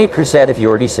 70% of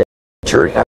your decisions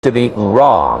have to be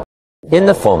wrong in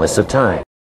the fullness of time.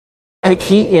 And a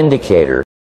key indicator of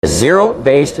a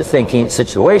zero-based thinking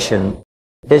situation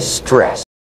is stress.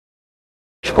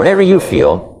 Whenever you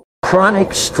feel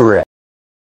chronic stress,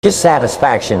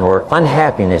 dissatisfaction, or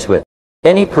unhappiness with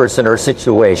any person or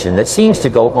situation that seems to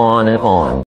go on and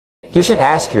on, you should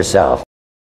ask yourself,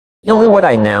 knowing what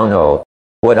I now know,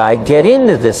 would I get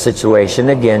into this situation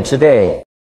again today?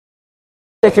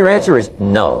 If your answer is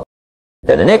no,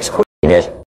 then the next question is,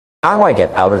 how do I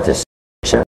get out of this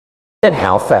situation? Then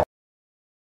how fast?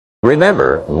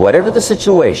 Remember, whatever the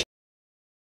situation,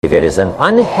 if it is an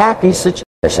unhappy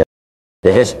situation,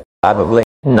 it is probably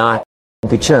not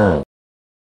going to change.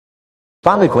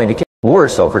 Probably going to get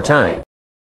worse over time.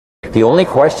 The only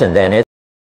question then is,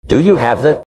 do you have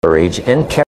the courage and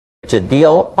character to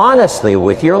deal honestly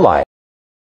with your life?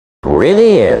 It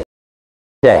really is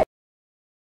today.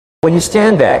 When you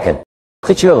stand back and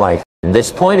look at your life from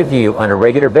this point of view on a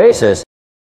regular basis,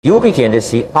 you will begin to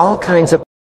see all kinds of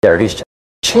opportunities to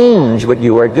change what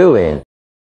you are doing,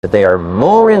 that they are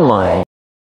more in line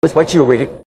with what you really.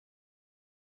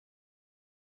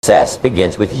 Success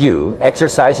begins with you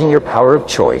exercising your power of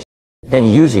choice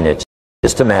and using it to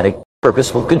systematic,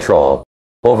 purposeful control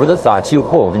over the thoughts you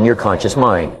hold in your conscious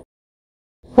mind.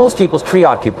 Most people are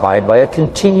preoccupied by a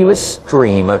continuous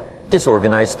stream of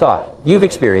disorganized thought. You've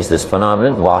experienced this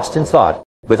phenomenon, lost in thought,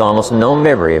 with almost no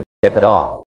memory of it at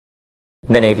all.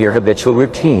 Many of your habitual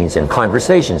routines and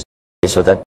conversations is so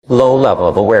that low level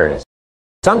of awareness.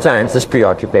 Sometimes this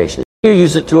preoccupation, you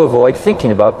use it to avoid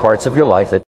thinking about parts of your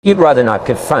life that you'd rather not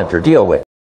confront or deal with.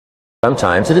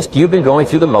 Sometimes it is you've been going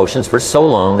through the motions for so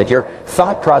long that your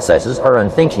thought processes are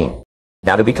unthinking.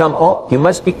 Now to become you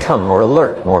must become more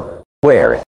alert, more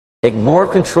aware. Take more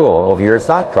control over your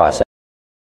thought process.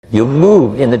 You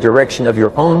move in the direction of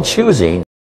your own choosing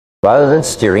rather than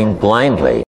steering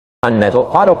blindly on mental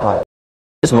autopilot.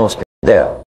 Is most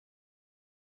there.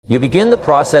 You begin the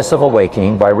process of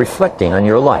awakening by reflecting on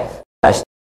your life, past,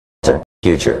 present,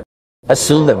 future.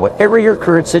 Assume that whatever your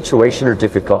current situation or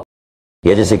difficulty,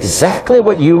 it is exactly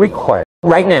what you require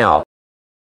right now.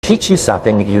 Teach you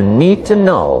something that you need to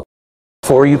know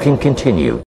before you can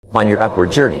continue on your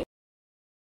upward journey.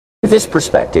 With this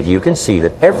perspective, you can see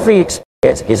that every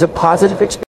experience is a positive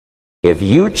experience if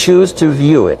you choose to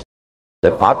view it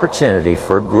as an opportunity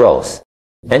for growth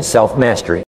and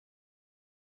self-mastery.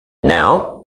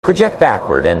 Now, project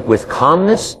backward and with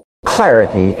calmness,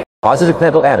 clarity, and positive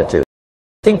mental attitude,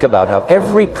 think about how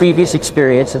every previous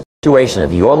experience and situation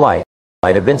of your life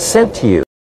might have been sent to you at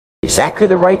exactly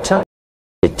the right time.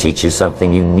 It teaches you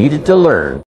something you needed to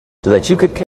learn so that you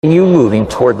could continue moving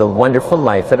toward the wonderful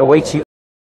life that awaits you.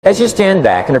 As you stand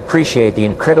back and appreciate the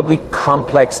incredibly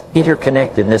complex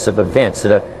interconnectedness of events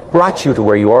that have brought you to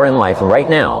where you are in life right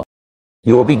now,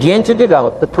 you will begin to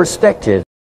develop the perspective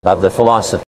of the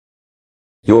philosophy.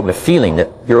 You will be feeling that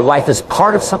your life is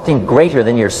part of something greater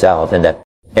than yourself and that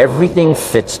everything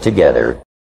fits together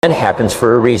and happens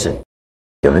for a reason.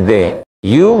 Human being,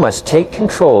 you must take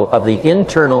control of the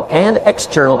internal and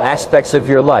external aspects of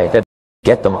your life and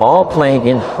get them all playing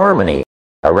in harmony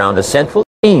around a central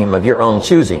theme of your own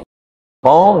choosing.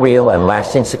 All real and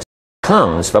lasting success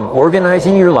comes from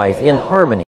organizing your life in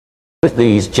harmony with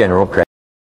these general principles.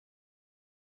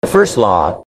 The first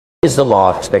law is the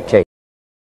law of expectation.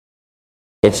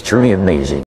 It's truly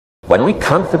amazing. When we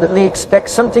confidently expect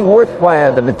something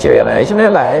worthwhile to materialize in our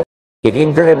life, it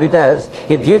invariably does.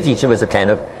 It gives each of us a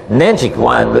kind of magic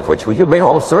wand with which we can bring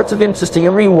all sorts of interesting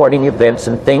and rewarding events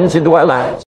and things into our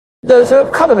lives. Those who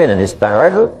have cultivated this power,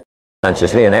 who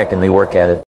consciously and actively work at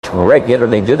it,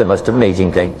 regularly do the most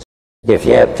amazing things. If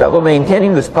you have trouble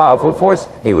maintaining this powerful force,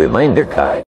 a reminder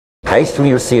card, placed where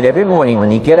you see it every morning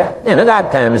when you get up, and at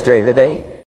odd times during the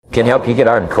day, can help you get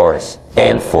on course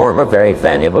and form a very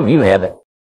valuable new habit.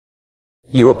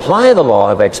 You apply the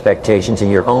law of expectations in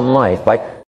your own life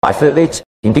by confidently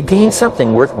expecting to gain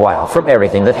something worthwhile from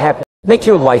everything that happens. Make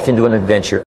your life into an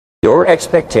adventure. Your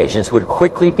expectations would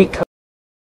quickly become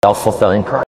self-fulfilling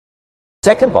karma.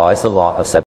 Second law is the law of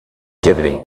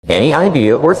subjectivity. Any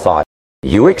idea or thought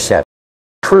you accept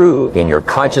true in your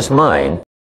conscious mind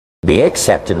be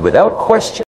accepted without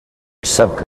question.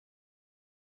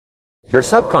 Your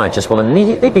subconscious will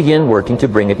immediately begin working to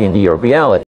bring it into your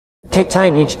reality. Take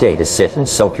time each day to sit and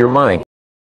soak your mind.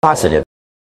 Positive.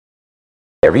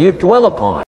 Whatever you dwell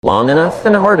upon long enough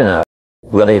and hard enough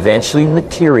will eventually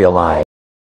materialize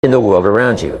in the world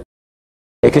around you.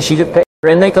 Take a sheet of paper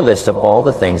and make a list of all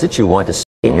the things that you want to see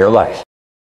in your life.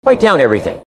 Write down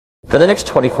everything. For the next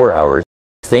 24 hours,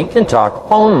 think and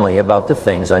talk only about the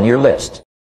things on your list.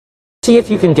 See if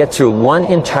you can get through one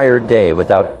entire day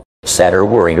without upset or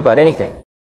worrying about anything.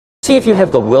 See if you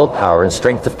have the willpower and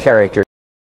strength of character.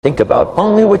 Think about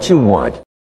only what you want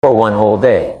for one whole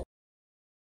day.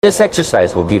 This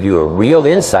exercise will give you a real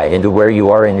insight into where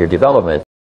you are in your development,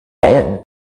 and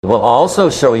it will also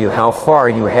show you how far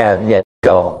you have yet to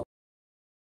go.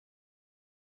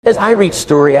 As I read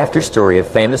story after story of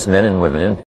famous men and women,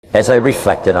 and as I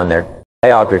reflected on their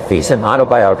biographies and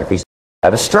autobiographies, I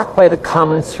was struck by the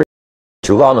common thread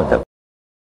to all of them.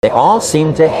 They all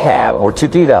seem to have or to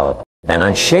develop an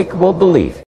unshakable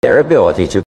belief in their ability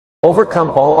to overcome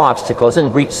all obstacles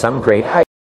and reach some great height.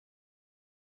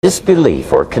 This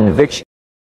belief or conviction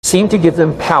seemed to give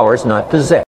them powers not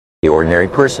possessed by the ordinary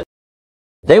person.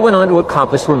 They went on to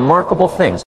accomplish remarkable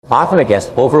things, often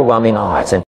against overwhelming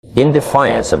odds and in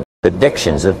defiance of the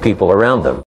predictions of people around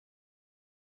them.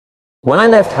 When I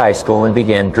left high school and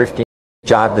began drifting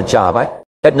job to job, I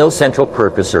had no central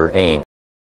purpose or aim,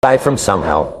 aside from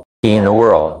somehow being the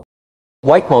world.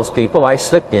 Like most people, I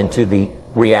slipped into the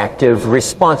reactive,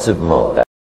 responsive mode. I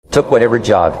took whatever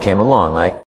job came along.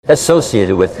 I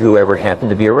associated with whoever happened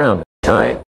to be around at the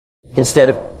time. Instead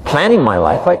of planning my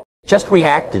life, I just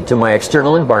reacted to my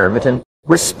external environment and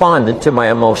responded to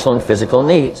my emotional and physical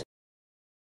needs.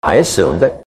 I assumed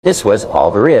that this was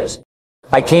all there is.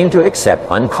 I came to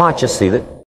accept unconsciously that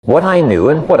what I knew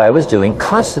and what I was doing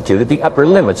constituted the upper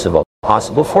limits of what was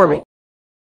possible for me.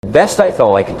 The best I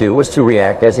thought I could do was to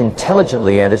react as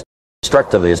intelligently and as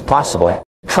constructively as possible.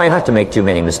 Try not to make too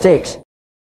many mistakes.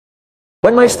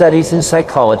 When my studies in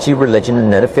psychology, religion, and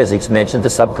metaphysics mentioned the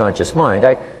subconscious mind,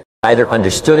 I neither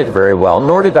understood it very well,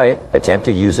 nor did I attempt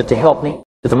to use it to help me.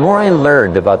 The more I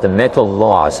learned about the mental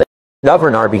laws that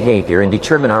govern our behavior and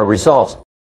determine our results,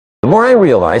 the more I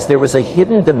realized there was a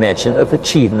hidden dimension of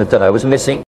achievement that I was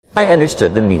missing. I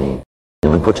understood the meaning of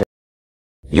human potential.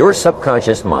 Your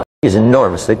subconscious mind is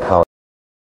enormously powerful.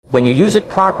 When you use it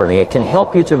properly, it can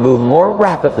help you to move more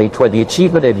rapidly toward the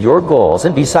achievement of your goals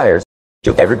and desires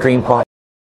to evergreen pot.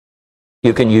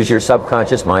 You can use your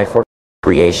subconscious mind for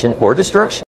creation or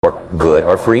destruction, for good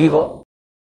or for evil.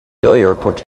 Your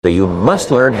potential, you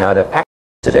must learn how to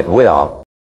access it well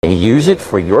and use it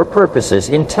for your purposes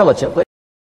intelligently.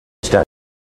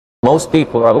 Most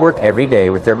people are at work every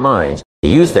day with their minds. They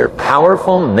use their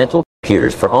powerful mental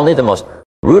computers for only the most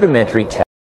rudimentary tasks.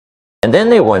 And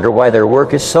then they wonder why their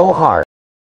work is so hard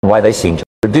and why they seem to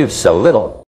produce so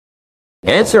little.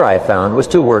 The answer I found was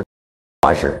to work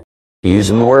larger, to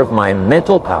use more of my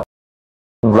mental power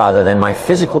rather than my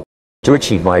physical to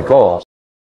achieve my goals.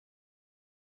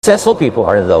 Successful people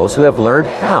are those who have learned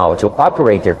how to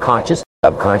operate their conscious,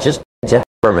 subconscious, to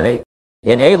permanent,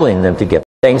 enabling them to get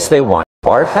things they want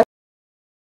far faster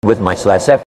with much less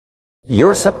effort.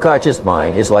 Your subconscious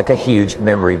mind is like a huge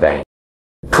memory bank.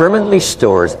 It permanently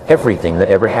stores everything that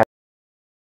ever happened.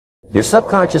 Your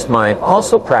subconscious mind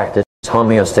also practices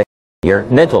homeostasis, your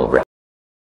mental rhythm,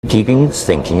 keeping you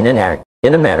thinking and acting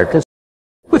in a manner consistent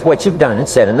with what you've done and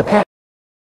said in the past.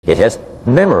 It has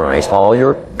memorized all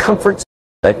your comforts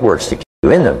that works to keep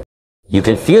you in them. You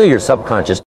can feel your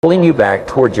subconscious pulling you back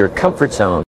towards your comfort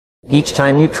zone each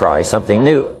time you try something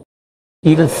new.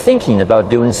 Even thinking about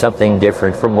doing something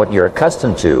different from what you're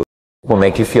accustomed to will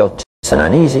make you feel tense and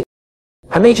uneasy.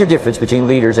 A major difference between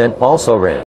leaders and also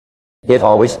ran. It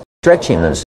always stretching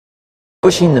themselves,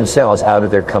 pushing themselves out of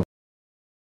their comfort.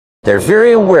 They're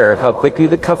very aware of how quickly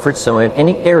the comfort zone in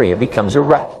any area becomes a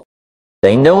rut.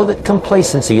 They know that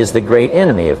complacency is the great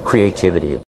enemy of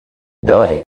creativity and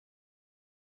ability.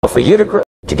 For you to grow,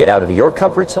 to get out of your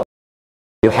comfort zone,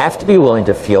 you have to be willing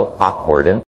to feel awkward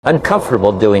and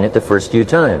uncomfortable doing it the first few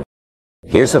times.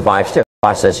 Here's a 5-step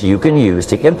process you can use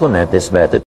to implement this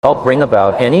method to help bring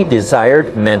about any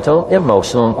desired mental,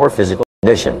 emotional, or physical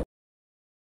condition.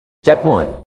 Step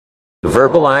 1.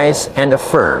 Verbalize and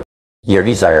affirm your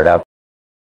desired outcome.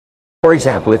 For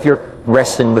example, if you're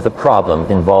wrestling with a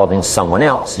problem involving someone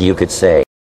else, you could say,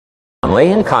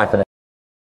 "Calmly and confident."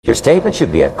 Your statement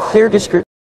should be a clear description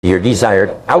of your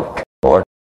desired outcome or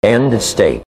end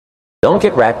state. Don't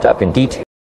get wrapped up in detail.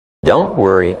 Don't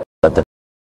worry about the.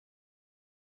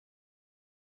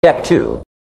 Step 2.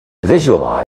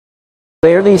 Visualize.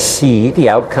 Clearly see the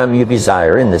outcome you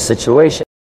desire in this situation.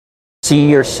 See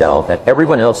yourself and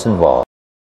everyone else involved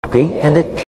happy and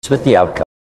at peace with the outcome.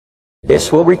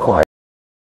 This will require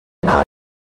not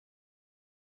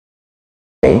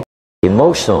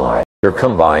emotionalize or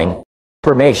combine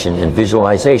information and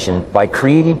visualization by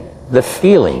creating the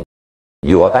feeling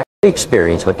you will actually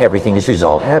experience when everything is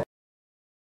resolved happily.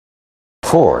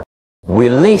 4.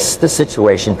 Release the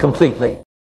situation completely.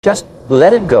 Just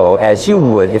let it go as you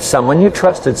would if someone you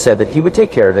trusted said that he would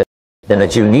take care of it, and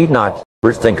that you need not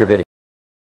first think of it.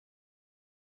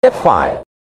 Step 5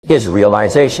 is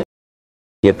realization.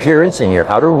 The appearance in your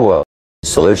outer world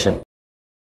solution.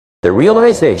 The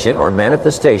realization or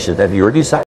manifestation of your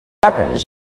desire happens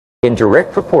in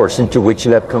direct proportion to which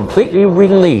you have completely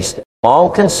released all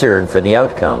concern for the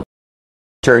outcome.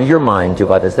 Turn your mind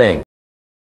to other things.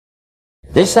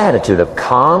 This attitude of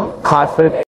calm,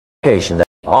 confident expectation that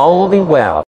all will be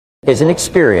well is an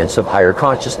experience of higher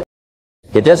consciousness.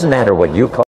 It doesn't matter what you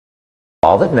call it.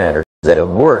 All that matters is that it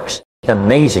works with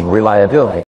amazing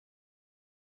reliability.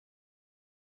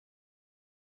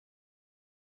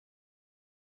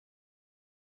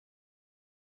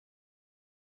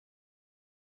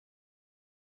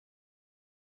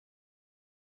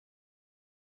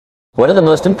 One of the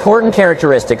most important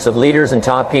characteristics of leaders and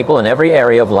top people in every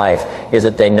area of life is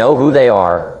that they know who they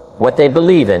are, what they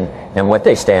believe in, and what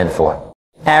they stand for.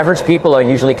 Average people are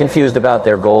usually confused about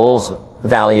their goals,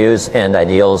 values, and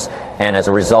ideals, and as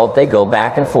a result, they go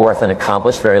back and forth and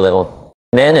accomplish very little.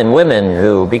 Men and women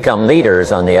who become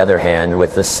leaders, on the other hand,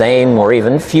 with the same or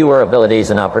even fewer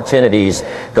abilities and opportunities,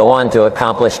 go on to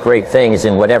accomplish great things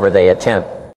in whatever they attempt.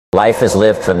 Life is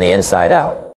lived from the inside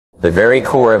out. The very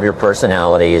core of your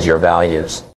personality is your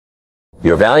values.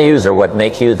 Your values are what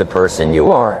make you the person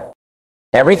you are.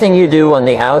 Everything you do on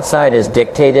the outside is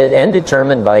dictated and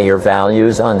determined by your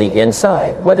values on the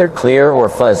inside, whether clear or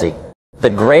fuzzy.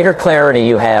 The greater clarity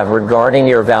you have regarding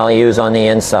your values on the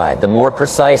inside, the more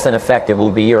precise and effective will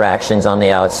be your actions on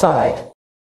the outside.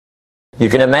 You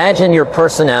can imagine your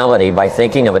personality by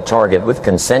thinking of a target with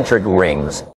concentric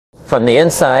rings. From the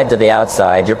inside to the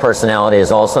outside, your personality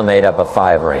is also made up of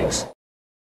 5 rings.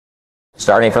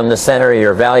 Starting from the center,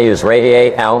 your values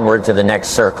radiate outward to the next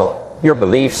circle, your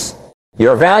beliefs.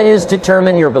 Your values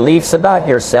determine your beliefs about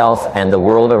yourself and the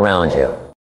world around you.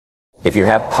 If you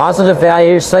have positive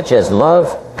values such as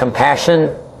love,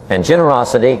 compassion, and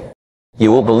generosity,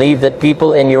 you will believe that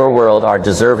people in your world are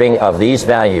deserving of these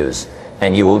values,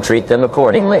 and you will treat them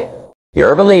accordingly.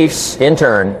 Your beliefs, in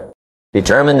turn,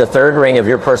 determine the 3rd ring of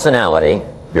your personality,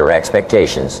 your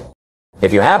expectations.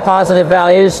 If you have positive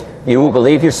values, you will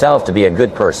believe yourself to be a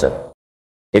good person.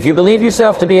 If you believe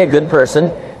yourself to be a good person,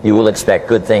 you will expect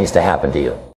good things to happen to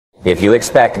you. If you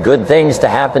expect good things to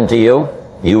happen to you,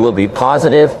 you will be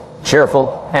positive,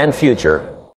 cheerful, and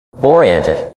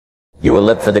future-oriented. You will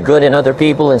look for the good in other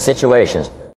people and situations.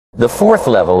 The 4th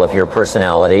level of your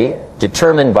personality,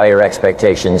 determined by your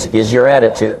expectations, is your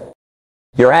attitude.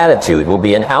 Your attitude will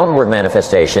be an outward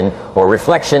manifestation or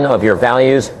reflection of your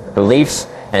values, beliefs,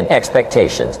 and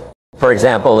expectations. For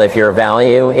example, if your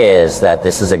value is that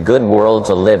this is a good world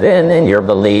to live in, and your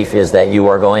belief is that you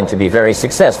are going to be very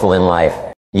successful in life,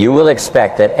 you will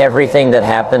expect that everything that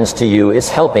happens to you is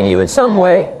helping you in some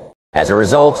way. As a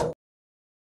result,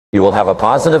 you will have a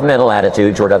positive mental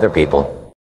attitude toward other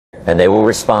people, and they will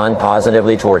respond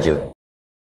positively toward you.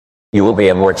 You will be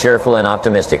a more cheerful and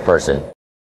optimistic person.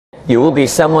 You will be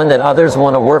someone that others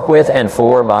want to work with and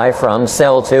for, buy from,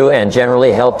 sell to, and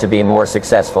generally help to be more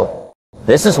successful.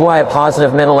 This is why a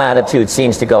positive mental attitude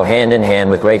seems to go hand in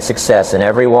hand with great success in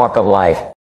every walk of life.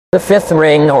 The 5th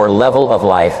ring or level of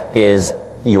life is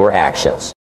your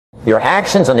actions. Your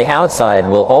actions on the outside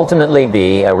will ultimately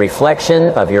be a reflection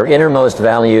of your innermost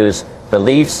values,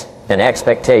 beliefs, and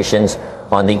expectations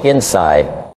on the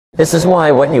inside. This is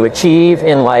why what you achieve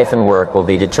in life and work will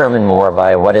be determined more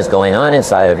by what is going on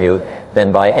inside of you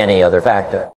than by any other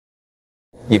factor.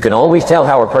 You can always tell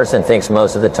how a person thinks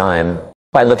most of the time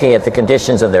by looking at the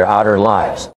conditions of their outer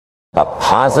lives. A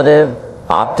positive,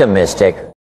 optimistic,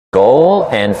 goal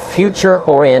and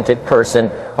future-oriented person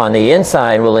on the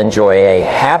inside will enjoy a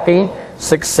happy,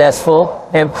 successful,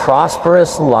 and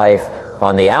prosperous life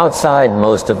on the outside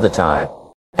most of the time.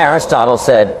 Aristotle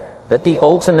said that the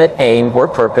ultimate aim or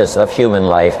purpose of human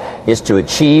life is to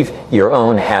achieve your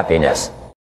own happiness.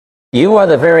 You are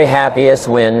the very happiest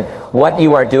when what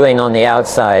you are doing on the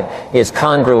outside is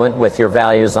congruent with your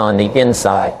values on the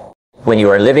inside. When you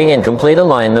are living in complete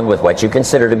alignment with what you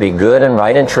consider to be good and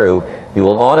right and true, you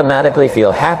will automatically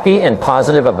feel happy and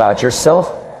positive about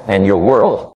yourself and your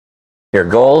world. Your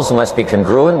goals must be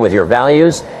congruent with your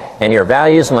values, and your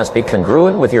values must be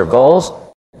congruent with your goals.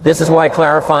 This is why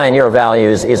clarifying your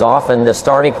values is often the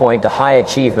starting point to high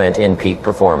achievement in peak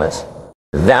performance.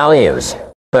 Values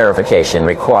clarification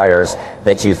requires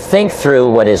that you think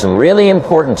through what is really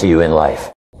important to you in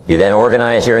life. You then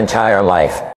organize your entire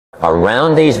life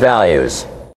around these values.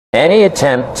 Any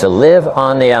attempt to live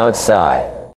on the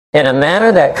outside in a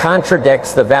manner that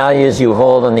contradicts the values you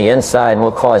hold on the inside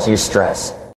will cause you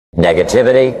stress,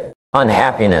 negativity,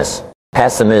 unhappiness,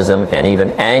 pessimism, and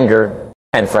even anger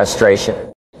and frustration.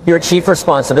 Your chief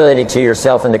responsibility to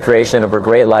yourself in the creation of a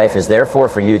great life is therefore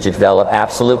for you to develop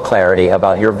absolute clarity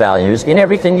about your values in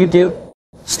everything you do.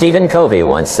 Stephen Covey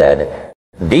once said,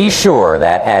 "Be sure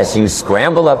that as you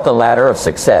scramble up the ladder of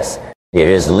success, it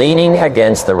is leaning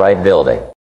against the right building."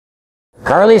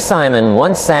 Carly Simon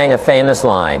once sang a famous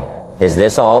line, "Is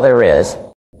this all there is?"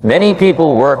 Many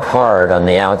people work hard on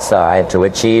the outside to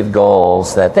achieve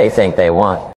goals that they think they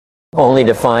want, only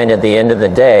to find at the end of the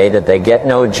day that they get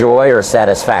no joy or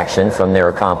satisfaction from their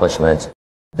accomplishments.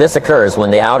 This occurs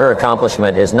when the outer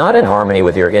accomplishment is not in harmony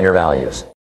with your inner values.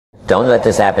 Don't let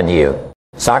this happen to you.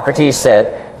 Socrates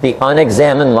said, "The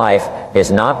unexamined life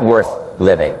is not worth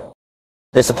living."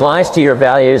 This applies to your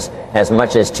values as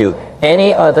much as to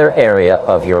any other area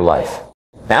of your life.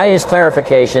 Values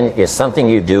clarification is something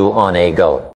you do on a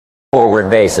go-forward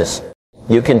basis.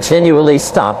 You continually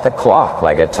stop the clock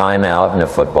like a timeout in a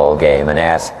football game and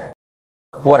ask,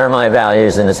 what are my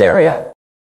values in this area?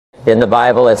 In the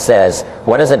Bible it says,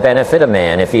 what does it benefit a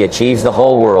man if he achieves the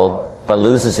whole world but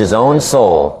loses his own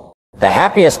soul? The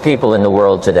happiest people in the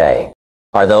world today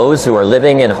are those who are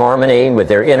living in harmony with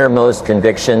their innermost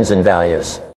convictions and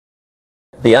values.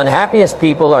 The unhappiest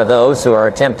people are those who are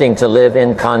attempting to live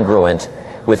incongruent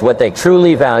with what they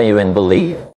truly value and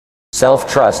believe.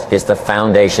 Self-trust is the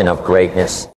foundation of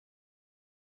greatness.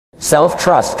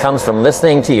 Self-trust comes from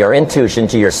listening to your intuition,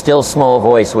 to your still small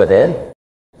voice within.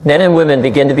 Men and women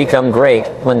begin to become great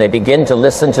when they begin to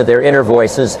listen to their inner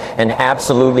voices and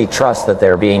absolutely trust that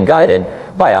they're being guided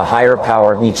by a higher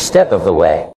power each step of the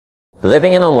way.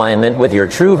 Living in alignment with your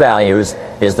true values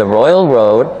is the royal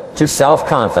road to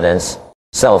self-confidence,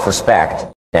 self-respect,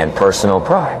 and personal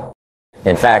pride.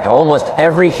 In fact, almost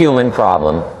every human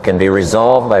problem can be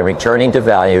resolved by returning to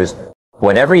values.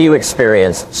 Whenever you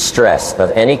experience stress of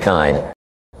any kind,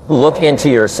 look into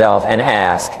yourself and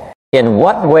ask, in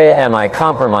what way am I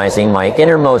compromising my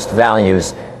innermost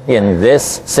values in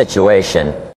this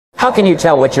situation? How can you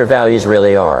tell what your values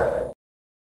really are?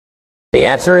 The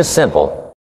answer is simple.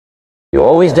 You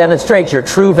always demonstrate your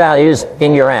true values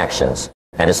in your actions,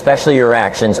 and especially your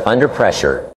actions under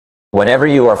pressure. Whenever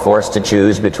you are forced to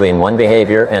choose between one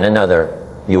behavior and another,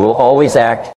 you will always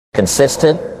act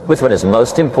consistent with what is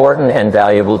most important and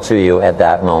valuable to you at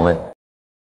that moment.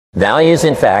 Values,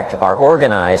 in fact, are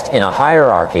organized in a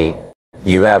hierarchy.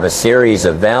 You have a series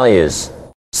of values,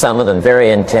 some of them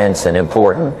very intense and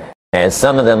important, and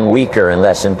some of them weaker and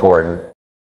less important.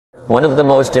 One of the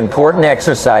most important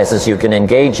exercises you can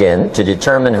engage in to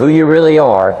determine who you really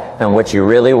are and what you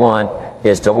really want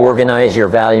is to organize your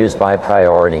values by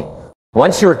priority.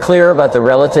 Once you're clear about the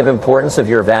relative importance of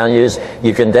your values,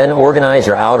 you can then organize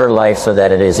your outer life so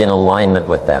that it is in alignment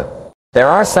with them. There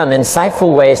are some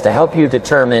insightful ways to help you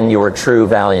determine your true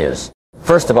values.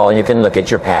 First of all, you can look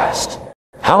at your past.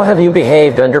 How have you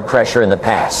behaved under pressure in the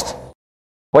past?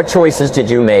 What choices did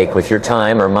you make with your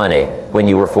time or money when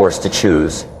you were forced to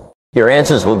choose? Your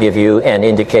answers will give you an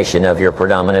indication of your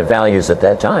predominant values at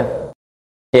that time.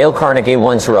 Dale Carnegie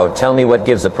once wrote, "Tell me what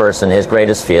gives a person his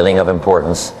greatest feeling of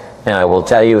importance, and I will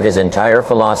tell you his entire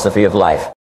philosophy of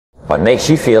life. What makes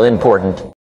you feel important?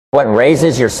 What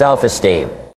raises your self-esteem?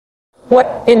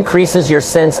 What increases your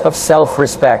sense of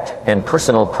self-respect and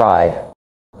personal pride?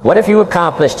 What have you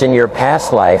accomplished in your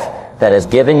past life that has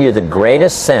given you the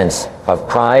greatest sense of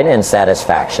pride and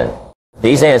satisfaction?"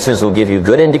 These answers will give you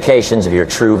good indications of your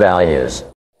true values.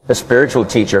 The spiritual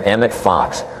teacher Emmett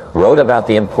Fox wrote about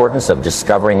the importance of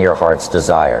discovering your heart's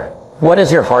desire. What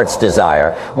is your heart's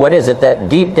desire? What is it that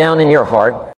deep down in your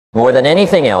heart, more than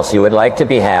anything else, you would like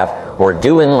to have or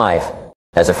do in life?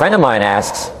 As a friend of mine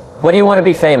asks, what do you want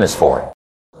to be famous for?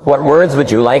 What words would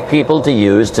you like people to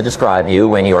use to describe you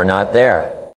when you are not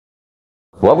there?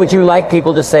 What would you like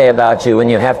people to say about you when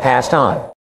you have passed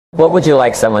on? What would you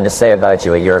like someone to say about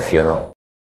you at your funeral?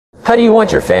 How do you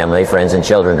want your family, friends, and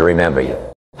children to remember you?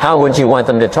 How would you want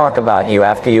them to talk about you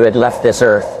after you had left this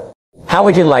earth? How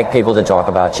would you like people to talk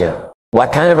about you?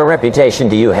 What kind of a reputation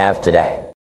do you have today?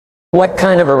 What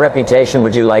kind of a reputation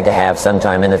would you like to have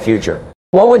sometime in the future?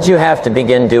 What would you have to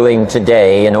begin doing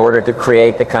today in order to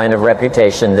create the kind of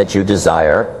reputation that you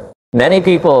desire? Many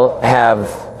people have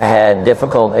had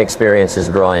difficult experiences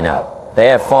growing up. They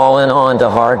have fallen onto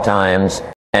hard times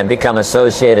and become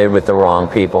associated with the wrong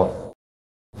people.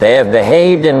 They have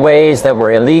behaved in ways that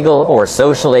were illegal or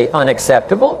socially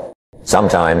unacceptable.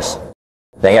 Sometimes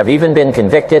they have even been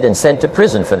convicted and sent to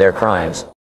prison for their crimes.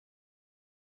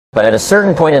 But at a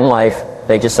certain point in life,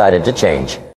 they decided to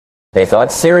change. They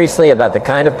thought seriously about the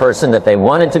kind of person that they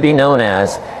wanted to be known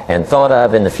as and thought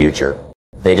of in the future.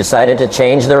 They decided to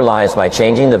change their lives by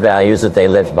changing the values that they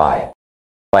lived by.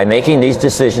 By making these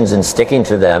decisions and sticking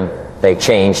to them, they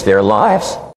changed their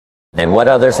lives. And what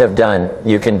others have done,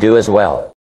 you can do as well.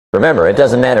 Remember, it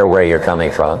doesn't matter where you're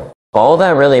coming from. All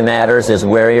that really matters is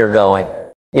where you're going.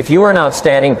 If you were an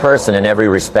outstanding person in every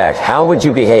respect, how would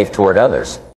you behave toward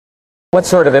others? What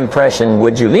sort of impression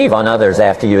would you leave on others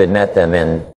after you had met them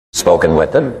and spoken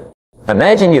with them?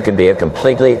 Imagine you could be a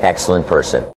completely excellent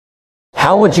person.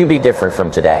 How would you be different from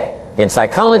today? In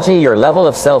psychology, your level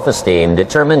of self-esteem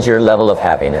determines your level of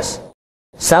happiness.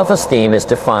 Self-esteem is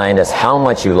defined as how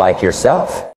much you like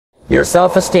yourself. Your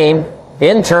self-esteem,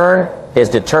 in turn, is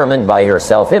determined by your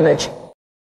self-image.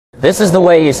 This is the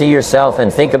way you see yourself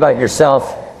and think about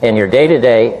yourself in your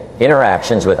day-to-day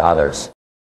interactions with others.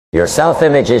 Your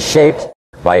self-image is shaped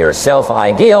by your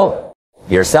self-ideal.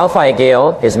 Your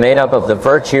self-ideal is made up of the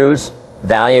virtues,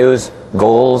 values,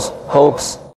 goals,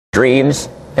 hopes, dreams,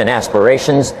 and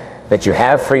aspirations that you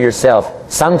have for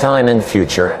yourself sometime in the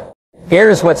future.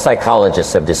 Here's what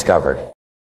psychologists have discovered.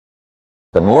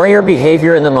 The more your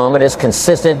behavior in the moment is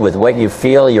consistent with what you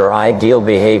feel your ideal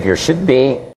behavior should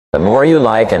be, the more you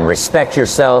like and respect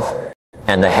yourself,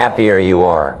 and the happier you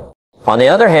are. On the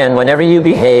other hand, whenever you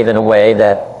behave in a way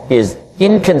that is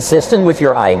inconsistent with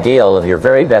your ideal of your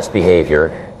very best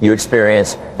behavior, you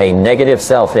experience a negative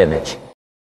self-image.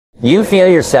 You feel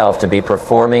yourself to be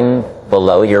performing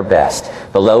below your best,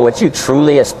 below what you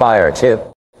truly aspire to.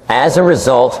 As a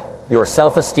result, your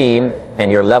self-esteem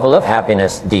and your level of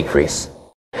happiness decrease.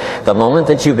 The moment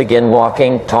that you begin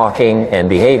walking, talking, and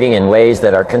behaving in ways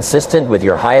that are consistent with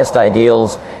your highest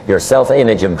ideals, your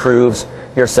self-image improves,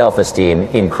 your self-esteem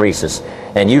increases,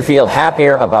 and you feel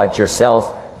happier about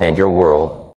yourself and your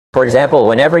world. For example,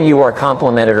 whenever you are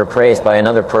complimented or praised by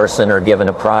another person or given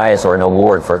a prize or an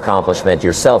award for accomplishment,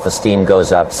 your self-esteem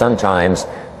goes up, sometimes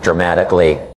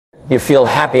dramatically. You feel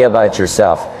happy about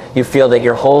yourself. You feel that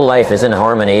your whole life is in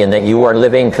harmony and that you are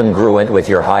living congruent with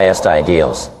your highest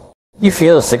ideals. You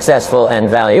feel successful and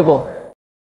valuable.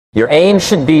 Your aim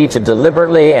should be to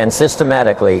deliberately and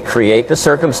systematically create the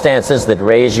circumstances that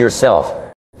raise your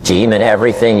self-esteem in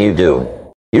everything you do.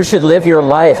 You should live your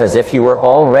life as if you were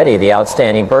already the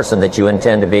outstanding person that you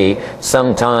intend to be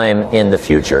sometime in the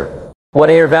future. What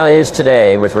are your values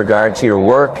today with regard to your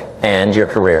work and your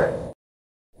career?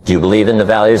 Do you believe in the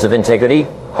values of integrity,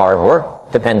 hard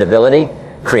work, dependability,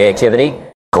 creativity,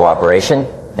 cooperation,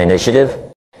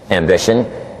 initiative, ambition,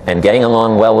 and getting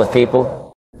along well with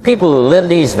people? People who live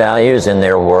these values in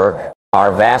their work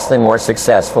are vastly more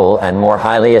successful and more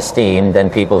highly esteemed than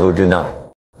people who do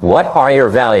not. What are your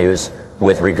values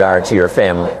with regard to your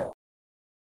family?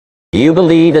 Do you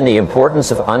believe in the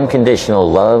importance of unconditional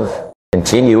love,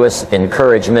 continuous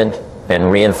encouragement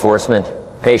and reinforcement,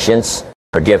 patience,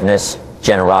 forgiveness,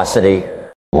 generosity,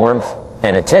 warmth,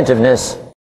 and attentiveness?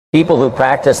 People who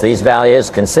practice these values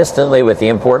consistently with the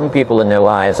important people in their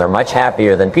lives are much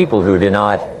happier than people who do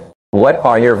not. What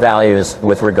are your values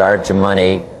with regard to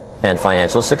money and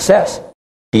financial success?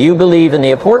 Do you believe in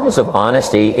the importance of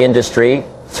honesty, industry,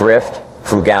 thrift,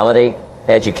 frugality,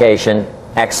 education,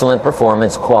 excellent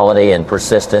performance, quality, and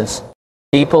persistence?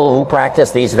 People who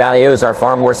practice these values are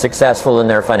far more successful in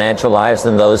their financial lives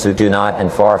than those who do not, and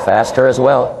far faster as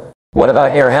well. What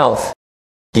about your health?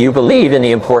 Do you believe in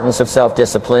the importance of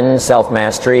self-discipline,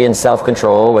 self-mastery, and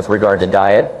self-control with regard to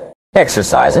diet,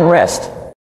 exercise, and rest?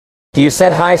 Do you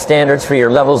set high standards for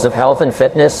your levels of health and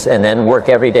fitness and then work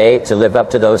every day to live up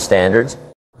to those standards?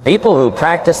 People who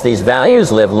practice these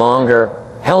values live longer,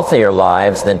 healthier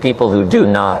lives than people who do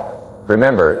not.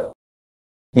 Remember,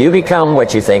 you become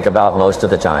what you think about most of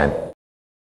the time.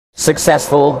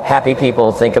 Successful, happy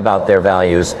people think about their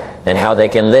values and how they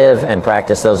can live and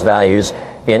practice those values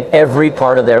in every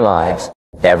part of their lives,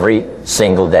 every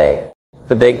single day.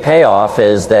 The big payoff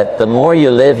is that the more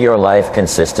you live your life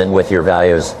consistent with your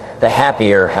values, the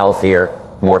happier, healthier,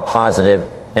 more positive,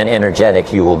 and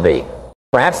energetic you will be.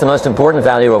 Perhaps the most important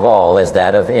value of all is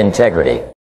that of integrity.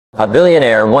 A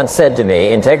billionaire once said to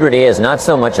me, integrity is not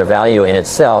so much a value in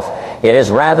itself, it is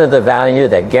rather the value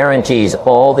that guarantees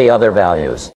all the other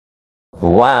values.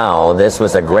 Wow, this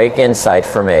was a great insight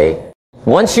for me.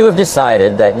 Once you have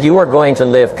decided that you are going to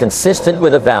live consistent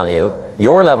with a value,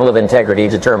 your level of integrity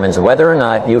determines whether or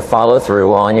not you follow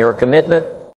through on your commitment.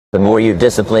 The more you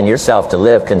discipline yourself to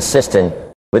live consistent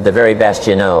with the very best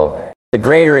you know, the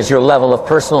greater is your level of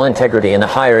personal integrity, and the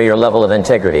higher your level of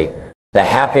integrity, the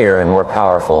happier and more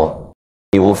powerful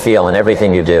you will feel in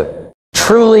everything you do.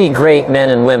 Truly great men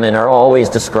and women are always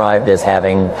described as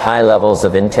having high levels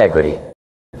of integrity.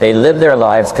 They live their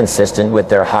lives consistent with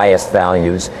their highest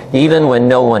values, even when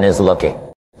no one is looking.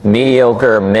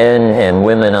 Mediocre men and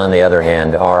women, on the other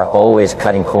hand, are always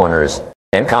cutting corners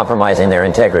and compromising their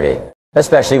integrity,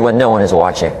 especially when no one is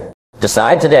watching.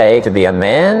 Decide today to be a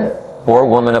man or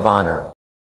woman of honor.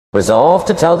 Resolve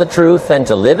to tell the truth and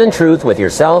to live in truth with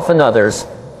yourself and others.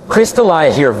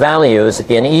 Crystallize your values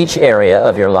in each area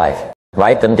of your life.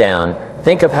 Write them down.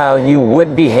 Think of how you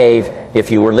would behave if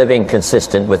you were living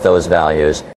consistent with those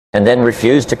values, and then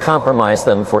refuse to compromise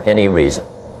them for any reason.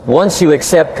 Once you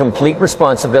accept complete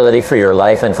responsibility for your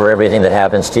life and for everything that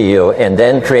happens to you, and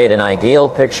then create an ideal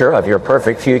picture of your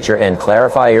perfect future and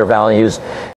clarify your values,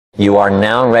 you are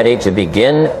now ready to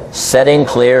begin setting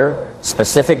clear,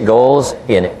 specific goals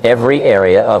in every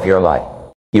area of your life.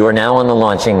 You are now on the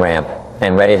launching ramp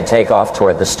and ready to take off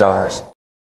toward the stars.